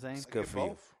know what I'm saying? It's good get for you.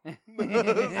 both.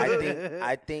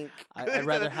 I think I'd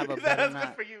rather have a better That's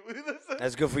nut. good for you.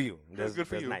 that's good for you. That's good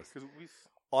for that's you. Nice. 'Cause we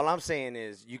All I'm saying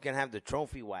is you can have the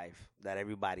trophy wife that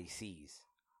everybody sees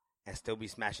and still be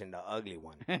smashing the ugly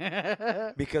one.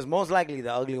 Because most likely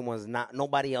the ugly one's not,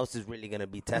 nobody else is really going to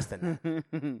be testing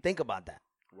that. Think about that.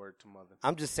 word to mother.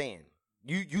 I'm just saying.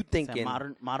 You Say thinking.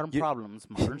 modern you- problems,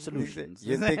 modern solutions.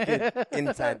 You're thinking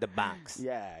inside the box.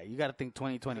 Yeah, you got to think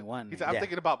 2021. He said, I'm Yeah.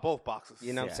 thinking about both boxes.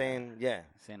 You know what I'm Yeah. saying? Yeah.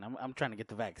 Saying I'm trying to get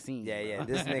the vaccine. Yeah,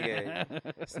 bro. yeah.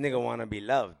 This nigga want to be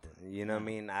loved. You know what I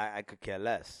mean? I could care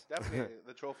less. Definitely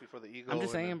the trophy for the ego. I'm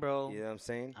just and saying, bro. You know what I'm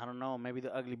saying? I don't know. Maybe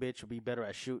the ugly bitch will be better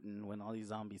at shooting when all these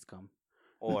zombies come.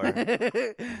 Or,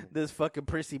 This fucking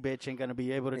prissy bitch ain't gonna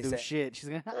be able to They do said- shit. She's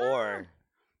gonna.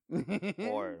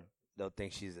 or they'll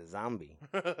think she's a zombie.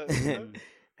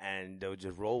 And they'll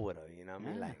just roll with her. You know what I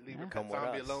mean? Yeah. Like, Leave her come with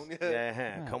zombie us. alone.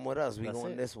 Yeah, come with us. We That's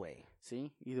going it. this way.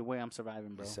 See, either way, I'm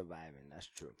surviving, bro. You're surviving. That's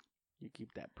true. You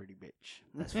keep that pretty bitch.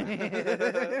 That's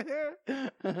Bitch,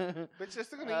 they're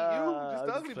still gonna eat you. Just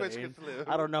the I'm ugly just bitch playing. gets to live.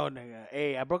 I don't know, nigga.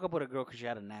 Hey, I broke up with a girl because she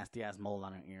had a nasty ass mole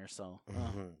on her ear. So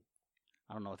Mhm.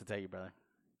 I don't know what to tell you, brother.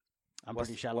 I'm What's,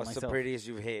 pretty shallow what's myself. the prettiest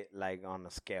you've hit, like, on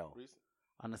a scale?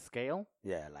 On a scale,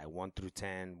 Yeah, like 1 through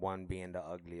 10, 1 being the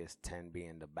ugliest, 10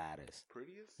 being the baddest.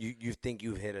 Prettiest? You think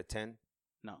you've hit a 10?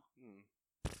 no, Hmm.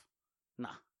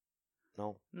 nah,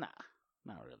 No? nah,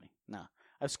 not really. Nah,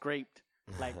 I've scraped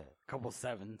like a couple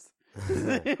sevens.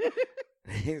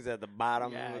 He's at the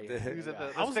bottom. Yeah, with yeah, the, He's at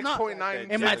the I was not-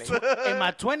 6.9. In my Jelly. in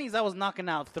my 20s, I was knocking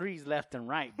out threes left and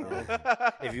right, bro.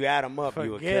 If you add them up,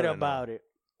 you were Forget killing about it.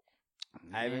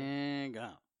 Ivan? Man,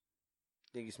 God.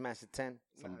 Think you smashed a 10?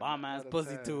 Some Nah, bomb ass not a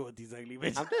pussy 10. too with these ugly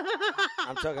bitches.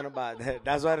 I'm talking about that.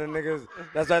 That's why this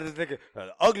nigga,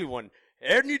 the ugly one,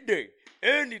 any day.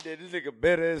 This nigga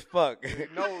better as fuck.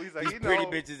 No, he's like, These you pretty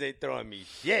know. bitches ain't throwing me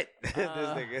shit. This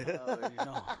I nigga. already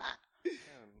know.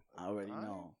 I already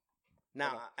know.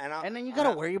 Now, And then you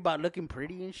gotta worry about looking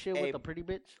pretty and shit Hey, with a pretty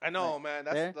bitch. I know, man.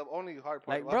 That's there? the only hard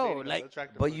part. Like, about bro, dating an like-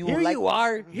 attractive but person. you Here like- you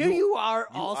are. Here you are,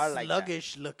 you all are like that.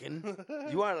 sluggish looking,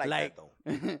 You are like like that,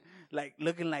 though. like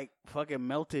looking like fucking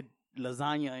melted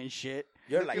lasagna and shit.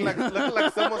 You're like, looking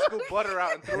like someone scooped butter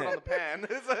out and threw it on the pan.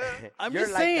 I'm You're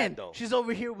just like that, saying, though. she's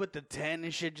over here with the 10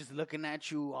 and shit, just looking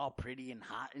at you all pretty and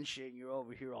hot and shit. And you're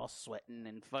over here all sweating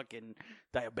and fucking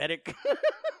diabetic.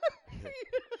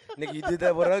 nigga, you did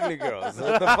that with ugly girls.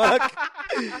 What the fuck?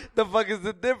 The fuck is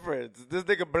the difference? This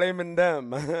nigga blaming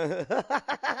them. I'm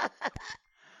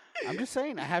just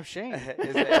saying, I have shame.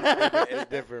 it's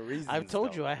different reasons. I've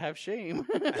told though. you I have shame.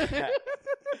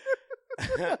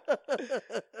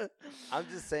 I'm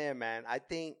just saying, man. I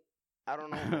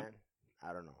don't know, man.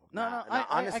 I don't know. No, Nah, I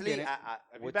honestly, get it.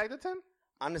 Have you bagged a 10?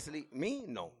 Honestly, me,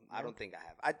 no. I don't think I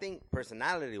have. I think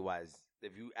personality-wise,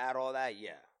 if you add all that,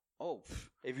 yeah. Oh,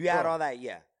 If you add all that,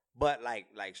 yeah. But like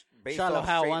based Shallow off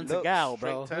Hal straight wants a looks, gal,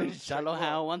 bro. straight 10, Shallow straight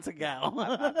Hal wants a gal.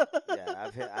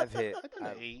 I've hit.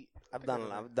 An 8.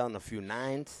 I've done a few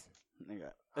 9s.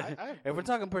 Nigga. I If we're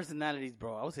talking personalities,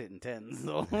 bro, I was hitting 10s.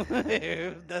 So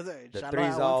that's it. The Shallow 3s Hal are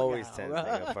wants a always 10s, gal, bro.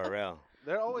 nigga, for real.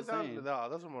 They're always I'm down. saying. No,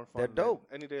 those are more fun. They're man. dope.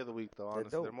 Any day of the week, though. They're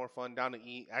Honestly, they're dope. more fun down to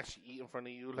eat. Actually, eat in front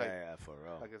of you, like Yeah, for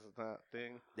real. like it's that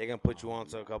thing. They can put you on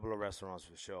to a couple of restaurants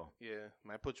for sure. Yeah,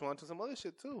 might put you on to some other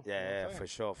shit too. You know what Yeah, I'm for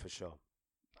saying? sure.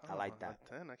 I don't like know,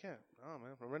 that. 10, I can't. Oh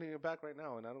man, I'm running it back right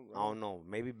now, and I don't. I don't know.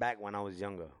 Maybe back when I was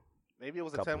younger. Maybe it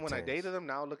was a Couple 10 when I 10s. dated them.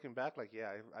 Now looking back, like yeah,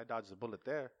 I dodged a bullet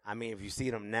there. I mean, if you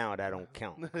see them now, that don't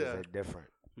count because Yeah. they're different.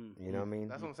 You know what I mean?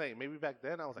 That's what I'm saying. Maybe back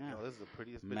then I was like, Yeah. yo, this is the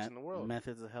prettiest bitch in the world. Meth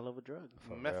is a hell of a drug.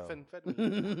 For real.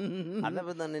 Methamphetamine. I've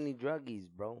never done any druggies,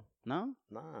 bro. No?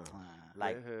 Nah. Ah,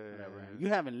 Like, whatever. You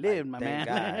haven't lived, my thank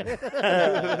man.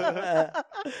 God.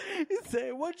 He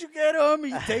said, "What'd you get him?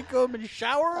 You take him and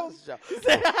shower him,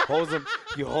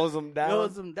 You hose them down.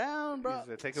 close him down, bro." He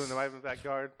said, take him in the right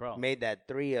backyard. Bro, Made that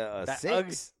 3 a that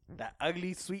 6. that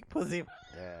ugly sweet pussy.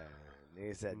 Yeah.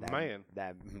 Nigga said that, Man.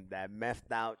 that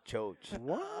methed out choach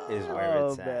What? is where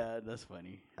it's at. Man, that's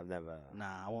funny. I've never.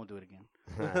 Nah, I won't do it again.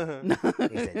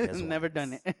 He said just Never once.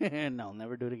 done it. No,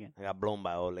 never do it again. I got blown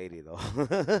by an old lady though. My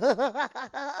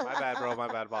bad, bro. My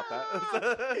bad about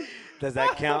that. Does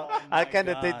that count? I kind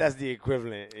of think God. that's the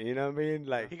equivalent. You know what I mean?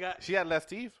 Like, He got She had less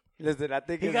teeth. listen, I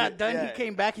think he it's- got done. yeah. He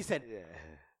came back. He said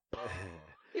Yeah.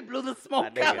 he blew the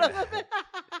smoke My out nigga. of it.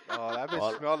 Oh, that bitch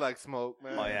All- smelled like smoke,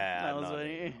 man. Oh yeah, That was no,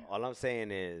 funny. all I'm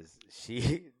saying is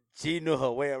she knew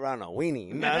her way around a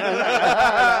weenie.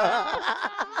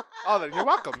 Oh, then you're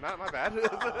welcome. Not my bad.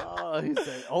 Oh, he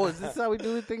said, "Oh, is this how we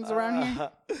do things around here?"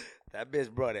 That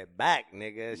bitch brought it back,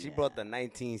 nigga. She brought the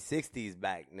 1960s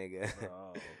back, nigga.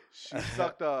 Oh, She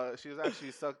sucked. She was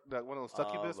actually sucked one of those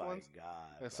succubus my ones. God,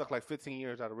 And bro. sucked like 15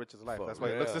 years out of Rich's life. For That's why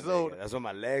he real, looks as nigga. old. That's why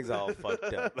my legs all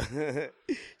fucked up.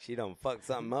 She done fucked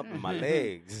something up in my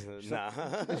legs. Nah.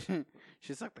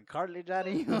 she sucked the cartilage out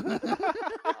of you.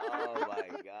 Oh my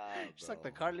God, She sucked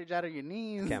bro. the cartilage out of your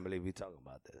knees. Can't believe we talking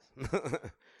about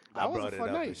this. That was a brought it fun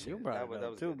up night. and shit. You brought That it was- up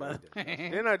that was too, good, that was but good.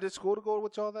 Didn't I did school to go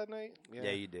with y'all that night?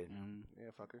 Yeah, you did. Yeah,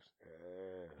 fuckers.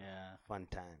 Yeah, Fun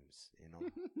times, you know.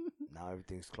 Now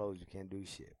everything's closed. You can't do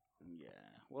shit. yeah.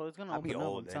 Well, it's gonna I'll open be up,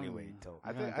 old I'm telling anyway, you. too.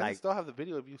 I think I Like- still have the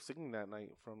video of you singing that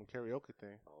night from karaoke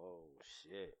thing. Oh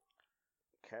shit.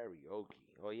 Karaoke.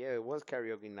 Oh yeah, it was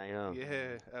karaoke night, huh?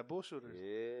 Yeah, at Bullshooters.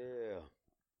 Yeah.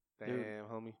 Damn, Dude.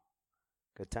 homie.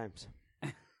 Good times.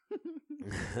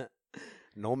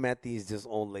 No Matthews, just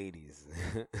old ladies.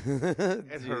 And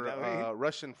You know what I mean? her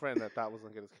Russian friend that thought was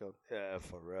gonna get us killed. Yeah,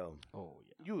 for real. Oh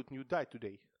yeah. You died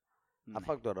today. I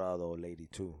fucked with the other old lady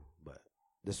too, but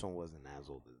this one wasn't as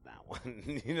old as that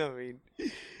one. You know what I mean?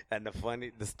 And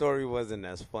the story wasn't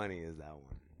as funny as that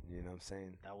one. You know what I'm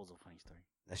saying? That was a funny story.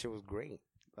 That shit was great.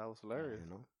 That was hilarious. You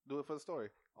know? Do it for the story.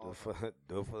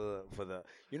 Do it for the.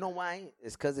 You know why?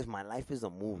 It's because if my life is a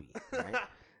movie, right?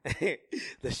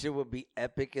 The shit would be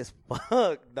epic as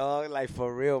fuck, dog. Like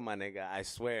for real, my nigga. I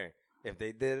swear, if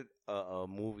they did a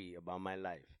movie about my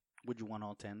life, Would you want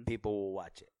all 10? people will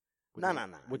watch it. Would No, you- no,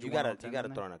 no. would You you want all gotta 10 you gotta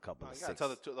in throw there? in a couple No, of you gotta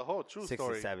six, tell the whole true 6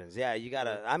 story. and 7s. Yeah, you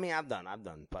gotta. I mean, I've done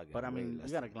fucking. But I mean, way you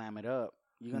less gotta than- glam it up.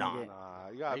 You gonna Nah. get, Nah, you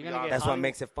Are gotta you be gonna honest. get That's what Hollywood-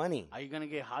 makes it funny. Are you gonna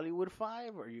get Hollywood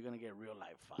 5 or are you gonna get real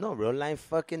life 5? No, real life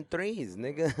fucking 3s,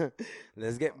 nigga.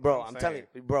 Let's get, bro. I'm telling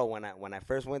you, bro. When I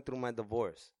first went through my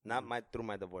divorce, through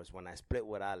my divorce, when I split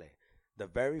with Ale, the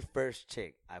very first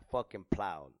chick I fucking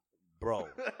plowed, bro.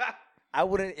 I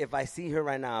wouldn't, if I see her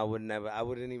right now, I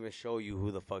wouldn't even show you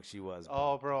who the fuck she was. Bro.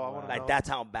 Oh, bro, I want to Like know. that's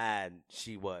how bad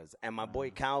she was. And my boy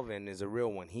Calvin is a real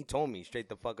one. He told me straight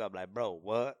the fuck up, like, bro,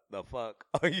 what the fuck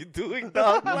are you doing,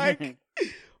 dog? Like,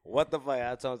 what the fuck?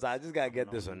 I told him, I just gotta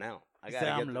get this one out. I He gotta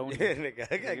said, get "I'm lonely." Yeah, nigga,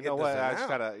 I gotta You get know this what? one I just out.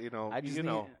 gotta, I just you need-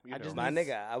 know. I just My need-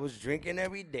 nigga, I was drinking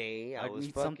every day. I I was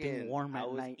need fucking something warm I at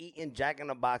was night. eating Jack in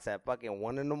the Box at fucking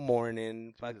 1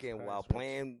 a.m. fucking Christ, while bitch.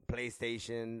 playing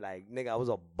PlayStation. Like, nigga, I was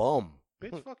a bum.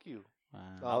 Bitch, fuck you. Wow.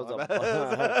 I was my a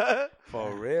bad.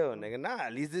 For real, nigga. Nah,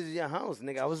 at least this is your house,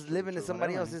 nigga. I was living in true,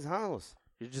 somebody whatever. else's house.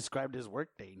 You described his work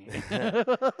day,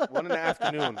 nigga. 1 in the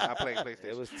afternoon, I play PlayStation.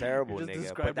 It was terrible, Just nigga. But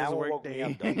described that his one work woke me day.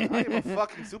 up, I dog. am a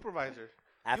fucking supervisor.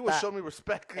 You would After- show me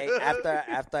respect. Hey,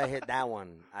 after I hit that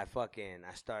one, I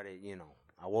started,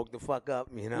 I woke the fuck up,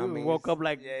 you know what I You mean? woke up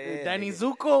like Yeah, Danny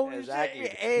nigga. Zuko. and Exactly.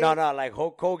 shit. Hey. No, like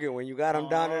Hulk Hogan when you got him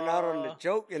down and out on the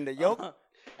choke and the yoke.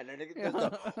 And then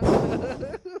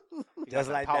nigga just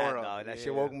like power that, up. dog. That shit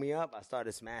Yeah. woke me up. I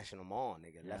started smashing them all,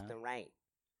 nigga, left Yeah. and right.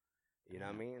 You know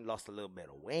what I mean? Lost a little bit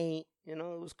of weight. You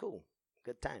know, it was cool.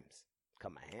 Good times.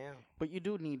 Cut my hair. But you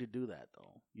do need to do that,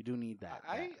 though. You do need that.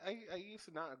 I used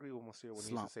to not agree with Monsieur when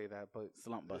he used to say that, but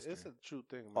slump buster. it's a true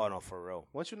thing. Man. Oh, no, for real.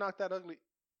 Once you knock that ugly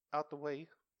out the way.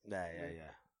 Yeah.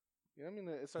 You know what I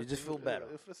mean? You just feel better.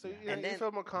 And then, you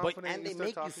feel more confident. And they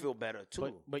make you feel better,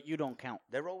 too. But you don't count.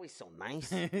 They're always so nice.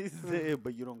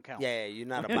 But you don't count. Yeah, you're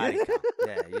not a body count.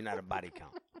 Yeah, you're not a body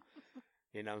count.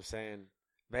 You know what I'm saying?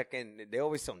 Back in, they're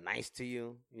always so nice to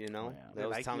you, you know? Oh, yeah. They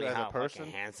always like tell you me as a how person.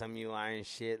 fucking handsome you are and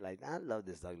shit. Like, I love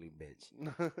this ugly bitch.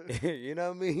 You know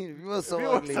what I mean? If you were so you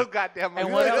ugly. were so goddamn ugly.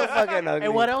 And what else? Fucking ugly.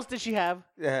 And what else did she have?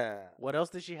 Yeah. What else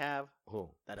did she have? Who?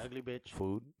 That ugly bitch.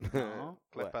 Food? No.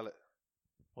 Cleft pellet.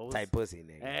 What was Tight pussy,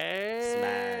 nigga. Hey,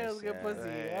 Smash, it was good yeah. pussy.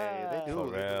 Hey, Yeah. they do. For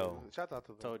They do. real. Shout out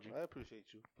to them. Told you. I appreciate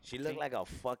you. She looked like a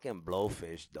fucking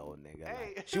blowfish, though, nigga.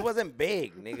 Hey. Like, she wasn't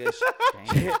big, nigga.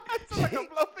 Dang. Like a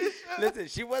blowfish. Listen,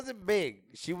 she wasn't big.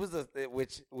 She was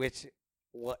which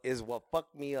is what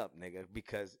fucked me up, nigga,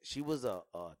 because she was a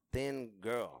thin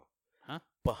girl. Huh?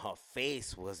 But her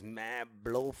face was mad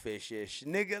blowfishish,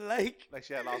 nigga. Like Like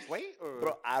she had lost weight, or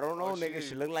bro, I don't know, or nigga. she-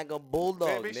 She looked like a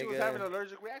bulldog, maybe nigga. she was having an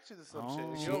allergic reaction to some Oh.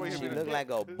 shit. She- You over here She being a looked dick.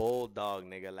 like a bulldog,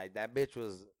 nigga. Like that bitch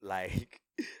was like,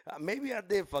 maybe I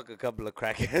did fuck a couple of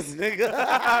crackheads,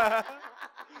 nigga.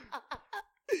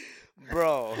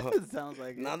 Bro, Sounds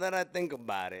like now it. that I think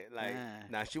about it, like, Nah.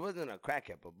 now she wasn't a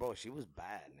crackhead, but bro, she was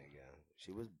bad, nigga.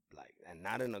 She was like, and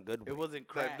not in a good way. It wasn't Like,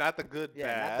 crack. not the good Yeah,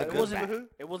 bad. not the it good wasn't. bad.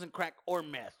 It wasn't crack or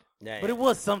meth. Yeah, But yeah. it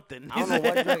was something. I don't know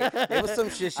what drug it was. Some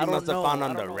shit she I don't must have know. found I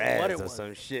on don't the know res what it or was.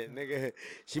 some shit, nigga.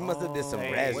 She must have did some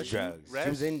Oh, res was she? drugs. She Res?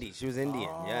 was Indian. She was Indian.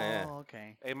 Yeah. Oh,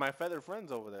 okay. Hey, my feathered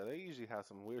friends over there, they usually have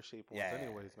some weird shaped ones, Yeah.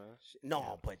 anyways, man.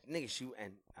 No, but nigga,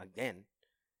 and again,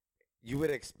 you would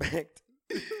expect,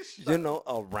 you know,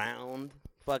 a round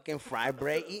fucking fry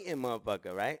bread eating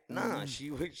motherfucker, right? Nah, she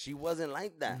wasn't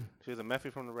like that. She was a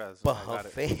Meffy from the res. But I her got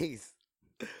it. face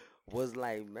was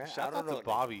like, man, I Shout don't out know. to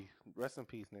Bobby. Rest in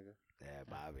peace, nigga. Yeah,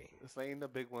 Bobby. This ain't the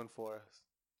big one for us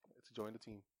to join the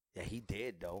team. Yeah, he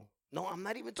did though. No, I'm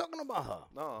not even talking about her.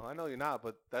 No, I know you're not,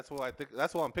 but that's what I think.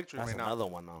 That's what I'm picturing That's right now. another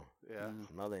one though. Yeah.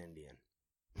 Another Indian.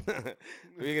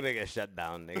 We're gonna get shut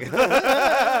down,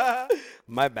 nigga.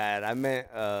 My bad. I meant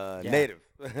native.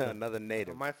 Another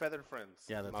native. My feathered friends.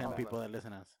 Yeah, the My 10 bad. people that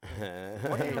listen to us.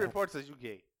 One of your reports says you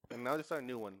gay, and now they start a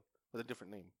new one with a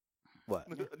different name. What?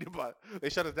 They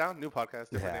shut us down. New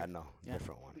podcast. Different Yeah, I name. know. Yeah.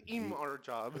 Different one. The our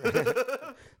job.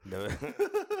 The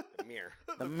mirror.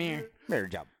 The mirror. Mirror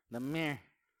job. The mirror.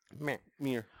 Mirror.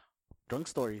 Mirror. Drunk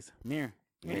stories. Mirror.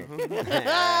 Mirror.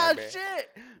 Ah, Yeah,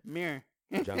 shit. Mirror.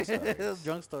 Drunk stories.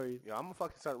 Drunk stories. Yeah, I'm gonna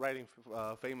fucking start writing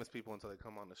famous people until they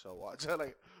come on the show. Watch,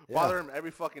 like Yeah. bother them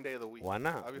every fucking day of the week. Why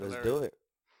not? That'd be Let's hilarious. do it.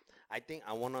 I think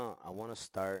I wanna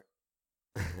start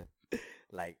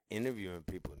like interviewing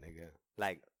people, nigga.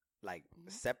 Like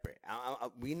separate.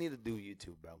 We need to do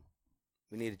YouTube, bro.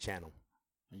 We need a channel.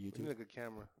 We need a good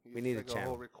camera. We need a like a channel.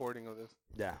 whole recording of this.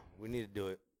 Yeah, we need to do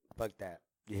it. Fuck that.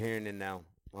 You're hearing it now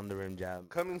on the rim job.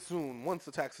 Coming soon once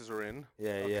the taxes are in.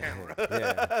 Yeah, A yeah, camera.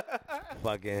 yeah.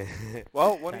 Fucking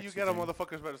Well, when do you Taxes get a in.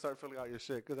 motherfuckers better start filling out your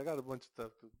shit? Because I got a bunch of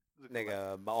stuff to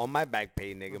nigga, on my back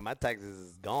pay, nigga, my taxes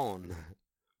is gone.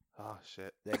 Oh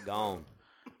shit. They're gone.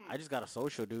 I just got a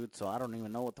social, dude, so I don't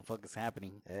even know what the fuck is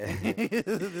happening. He's This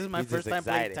is my just first time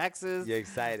paying excited. taxes. You're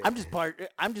excited.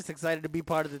 I'm just excited to be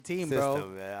part of the team, bro.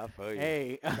 System, man. I feel you.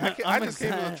 Hey, I I'm just came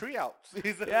to the excited. tree out.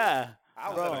 Yeah, I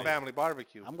was bro. at a family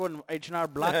barbecue. I'm going to H&R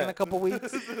Block in a couple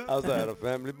weeks. I was at a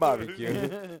family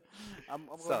barbecue. I'm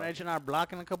So- going to H&R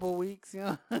Block in a couple weeks, you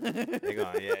know? They're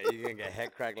going, yeah, you're going to get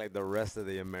head cracked like the rest of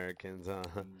the Americans, huh?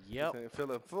 Yep. I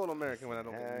feel full American when I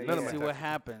don't Hell get yeah. none of my See taxes. what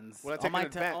happens. When I all, take my an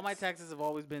advance. all my taxes have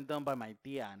always been done by my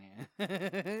tia,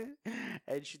 man.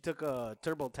 And she took a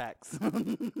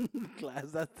TurboTax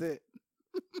class. That's it.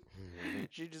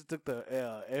 She just took the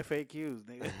FAQs,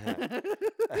 nigga.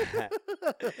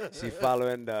 She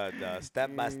following the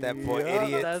step-by-step for Yup,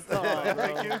 idiots. That's all, bro.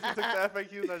 FAQs, you took the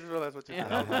FAQs. I just realized what you said.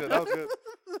 Yeah. That was good. That was good.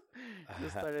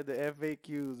 Just started the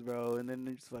FAQs, bro, and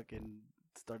then just fucking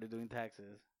started doing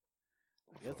taxes.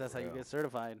 I guess For that's how you real. get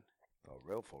certified. For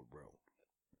real.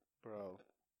 Bro,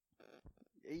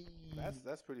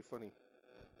 that's pretty funny.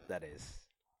 That is.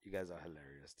 You guys are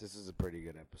hilarious. This is a pretty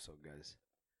good episode, guys.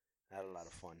 I had a lot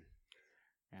of fun.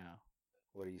 Yeah.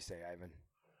 What do you say, Ivan?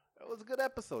 That was a good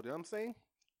episode. You know what I'm saying?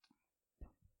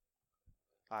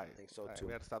 I think so, too.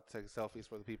 We had to stop to take selfies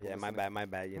for the people. Yeah, listening. my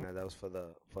bad. You know, that was for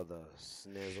the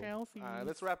snizzle. Shelfie. All right,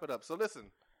 let's wrap it up. So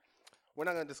listen, we're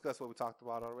not gonna discuss what we talked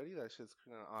about already. That shit's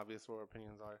kind of obvious what our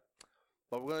opinions are.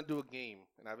 But we're gonna do a game,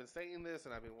 and I've been saying this,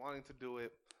 and I've been wanting to do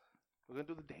it. We're gonna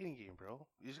do the dating game, bro.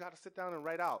 You just gotta sit down and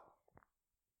write out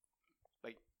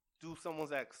do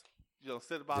someone's ex.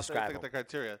 Sit about there Describe and take the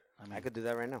criteria. I could do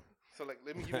that right now. So, like,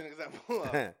 let me give you an example.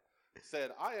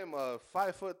 Said, I am a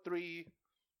 5'3"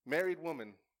 married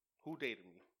woman who dated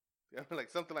me.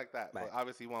 Like something like that. Right. But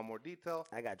obviously, you want more detail.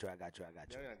 I got you. Yeah,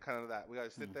 kind of that. We got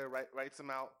to sit there, write some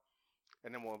out,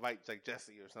 and then we'll invite like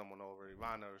Jesse or someone over,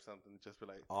 Ivana or something. Just be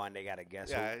like, oh, and they got to guess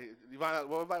yeah, Ivana.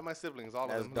 We'll invite my siblings, all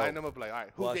That's of them. dope. Line them up, like, all right,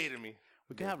 who dated me?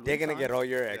 We can have They're Luis going to on. get all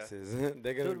your exes.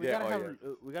 They're going to Dude, get all your...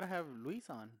 we gotta have Luis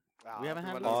on. Ah, We haven't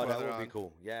had my Luis. little Oh, that brother would be on.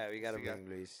 cool. Yeah, we got to So, bring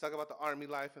Luis. Talk about the army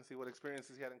life and see what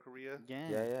experiences he had in Korea.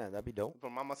 Yeah. That'd be dope.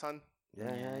 From Mama San. Yeah.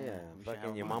 We should Fucking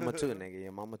have your one. mama too, nigga.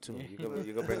 Your mama too. You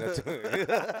can bring her too.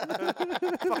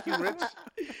 Fuck you, Rich.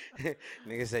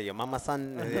 Nigga say your mama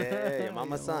son. Yeah, your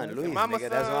mama son. Luis, mama nigga.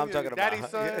 That's what I'm son, talking your about. daddy's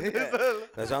son. Yeah.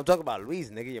 That's what I'm talking about. Luis,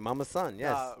 nigga. Your mama's son.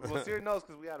 Yes. Well, Siri knows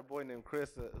because we had a boy named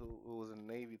Chris who was in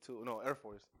the Navy too. No, Air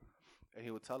Force. And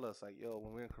he would tell us, like, yo,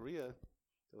 when we were in Korea,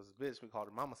 there was a bitch, we called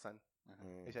her Mama San.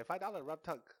 He said, $5 rub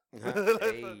tongue. Hey.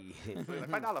 So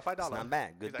like, $5. It's not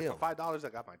bad. Good He's deal. like, for $5, I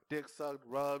got my dick sucked,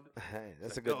 rubbed. Hey,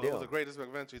 that's He's a like, good yo, deal. It was the greatest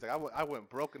adventure. He's like, I went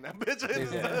broke in that bitch.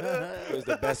 It was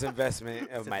the best investment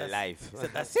of my life.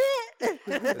 That's it.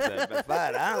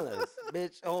 $5,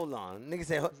 bitch. Hold on, nigga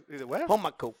say, He said, where? hold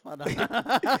my coat.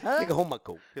 Nigga, hold my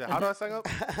coat. He's like, how do I sign up?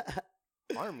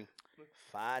 Army.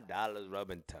 $5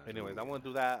 rubbing tongue. Anyways, I want to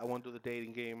do that. I want to do the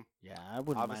dating game. Yeah, I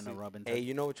wouldn't mind Obviously. a rubbing. Hey,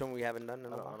 you know which one we haven't done in a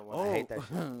I don't while? wanna- I hate that shit.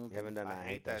 We haven't done that. I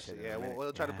hate that shit. in a Yeah, minute.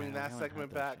 we'll try to bring that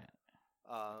segment back.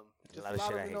 Just lot of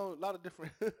shit I hate. a lot of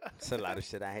different. It's a lot of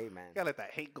shit I hate, man. You gotta let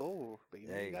that hate go, baby.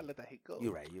 Hey. You gotta let that hate go.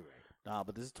 You right. Nah,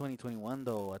 but this is 2021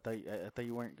 though. I thought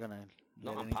you weren't gonna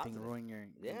No, let I'm anything positive. ruin your.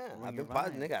 Yeah, ruin I've your been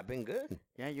positive, vibe. nigga. I've been good.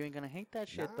 Yeah, you ain't gonna hate that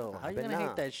shit Nah, though. How you but gonna nah.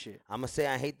 hate that shit? I'm gonna say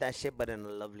I hate that shit, but in a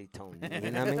lovely tone. You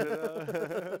know what I mean?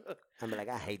 I'm like,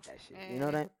 I hate that shit. You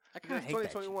know that? I kind of It's hate that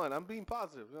shit. 2021. I'm being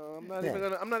positive. I'm not Yeah. even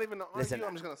gonna. I'm not even gonna argue. Listen,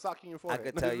 I'm just gonna sock you in your I forehead.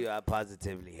 could tell you I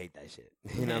positively hate that shit.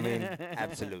 You know what I mean?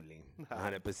 Absolutely.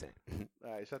 100%.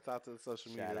 All right. Shout out to the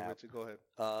social Shout media. out. Richard, go ahead.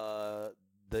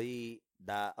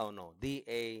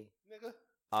 D-R-I-M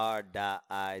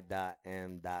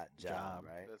Nigga. job,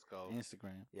 right? Let's go.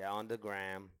 Instagram. Yeah, on the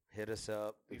gram. Hit us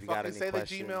up if you fucking got any say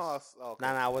questions. the Gmail. Okay.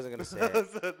 Nah, I wasn't gonna say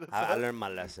it. I learned my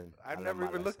lesson. I've never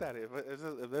even looked at it.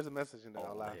 If there's a message in there,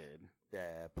 I'll laugh.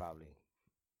 Yeah, probably.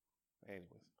 Anyways,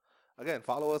 again,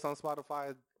 follow us on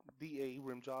Spotify,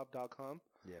 darimjob.com.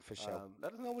 Yeah, for sure.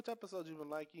 Let us know which episodes you've been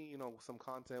liking. Some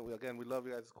content. We love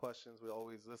you guys' questions. We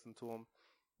always listen to them.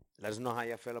 Let us know how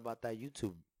y'all feel about that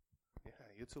YouTube. Yeah,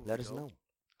 YouTube. Let us video. know.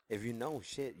 If you know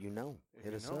shit, you know. If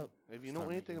Hit you us know. up. If you know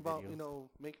Start anything making about videos.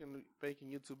 making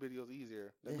YouTube videos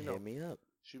easier, let Yeah, me know. hit me up.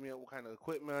 Shoot me up what kind of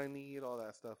equipment I need, all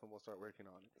that stuff, and we'll start working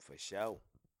on it. For sure.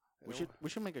 We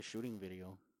should make a shooting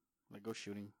video, like go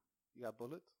shooting. You got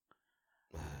bullets?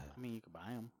 I mean, you could buy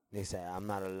them. They say I'm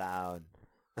not allowed.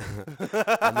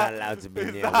 I'm not allowed to be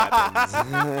near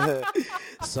weapons.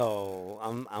 So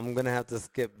I'm gonna have to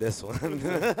skip this one.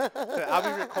 I'll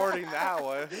be recording that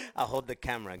one. I'll hold the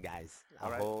camera, guys. I'll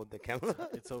Alright. hold the camera.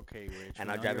 It's okay, Rich. And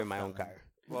We I'll know drive you're in my a own felon. car.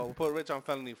 Well, we'll put Rich on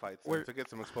felony fights We're- to get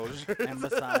some exposure. And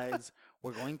besides,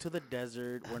 we're going to the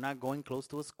desert. We're not going close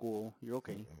to a school. You're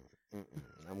okay.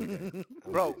 I'm good.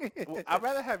 Bro, I'd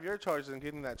rather have your charge than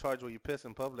getting that charge where you piss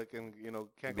in public and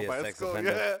can't Be go a by sex school.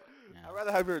 offender. Yeah. Yeah. I'd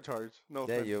rather have your charge. No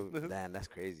Yeah, offense. damn, that's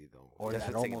crazy though. Or Just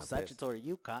that for taking almost a piss. statutory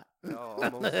you caught. No,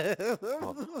 almost.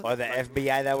 Or the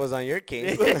FBI that was on your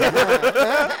case. For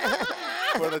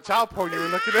the child porn you were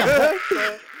looking at.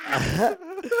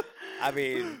 I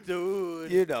mean,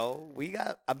 Dude.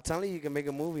 I'm telling you, you can make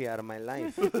a movie out of my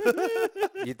life.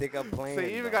 You think I'm playing? So you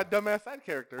even bro. got dumbass side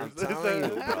characters. I'm telling you,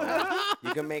 bro.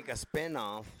 You can make a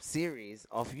spin-off series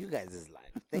off you guys'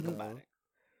 life. Think about it.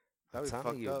 I'm That'd be telling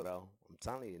fucked you, up. bro. I'm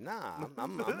telling you. Nah,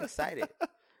 I'm excited.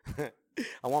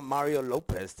 I want Mario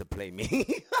Lopez to play me.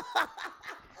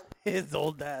 His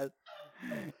old dad.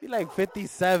 He's like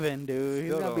 57, dude.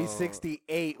 He's Still gonna be don't-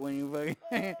 68 when you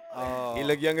fucking. Oh, He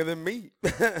look younger than me.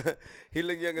 He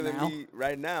look younger Now? than me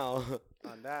right now.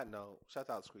 on that note, shout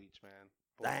out Screech, man.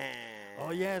 Damn. Oh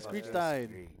yeah, Screech Fucking died.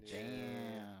 Screech.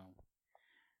 Damn.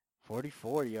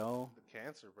 44, yo. The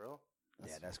cancer, bro.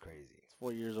 Yeah, that's crazy. It's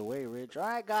 4 years away, Rich. All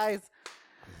right, guys.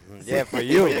 Yeah, for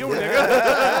you. nigga.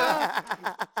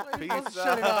 We Peace supposed to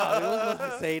shut it out. off. We wasn't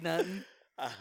supposed to say nothing.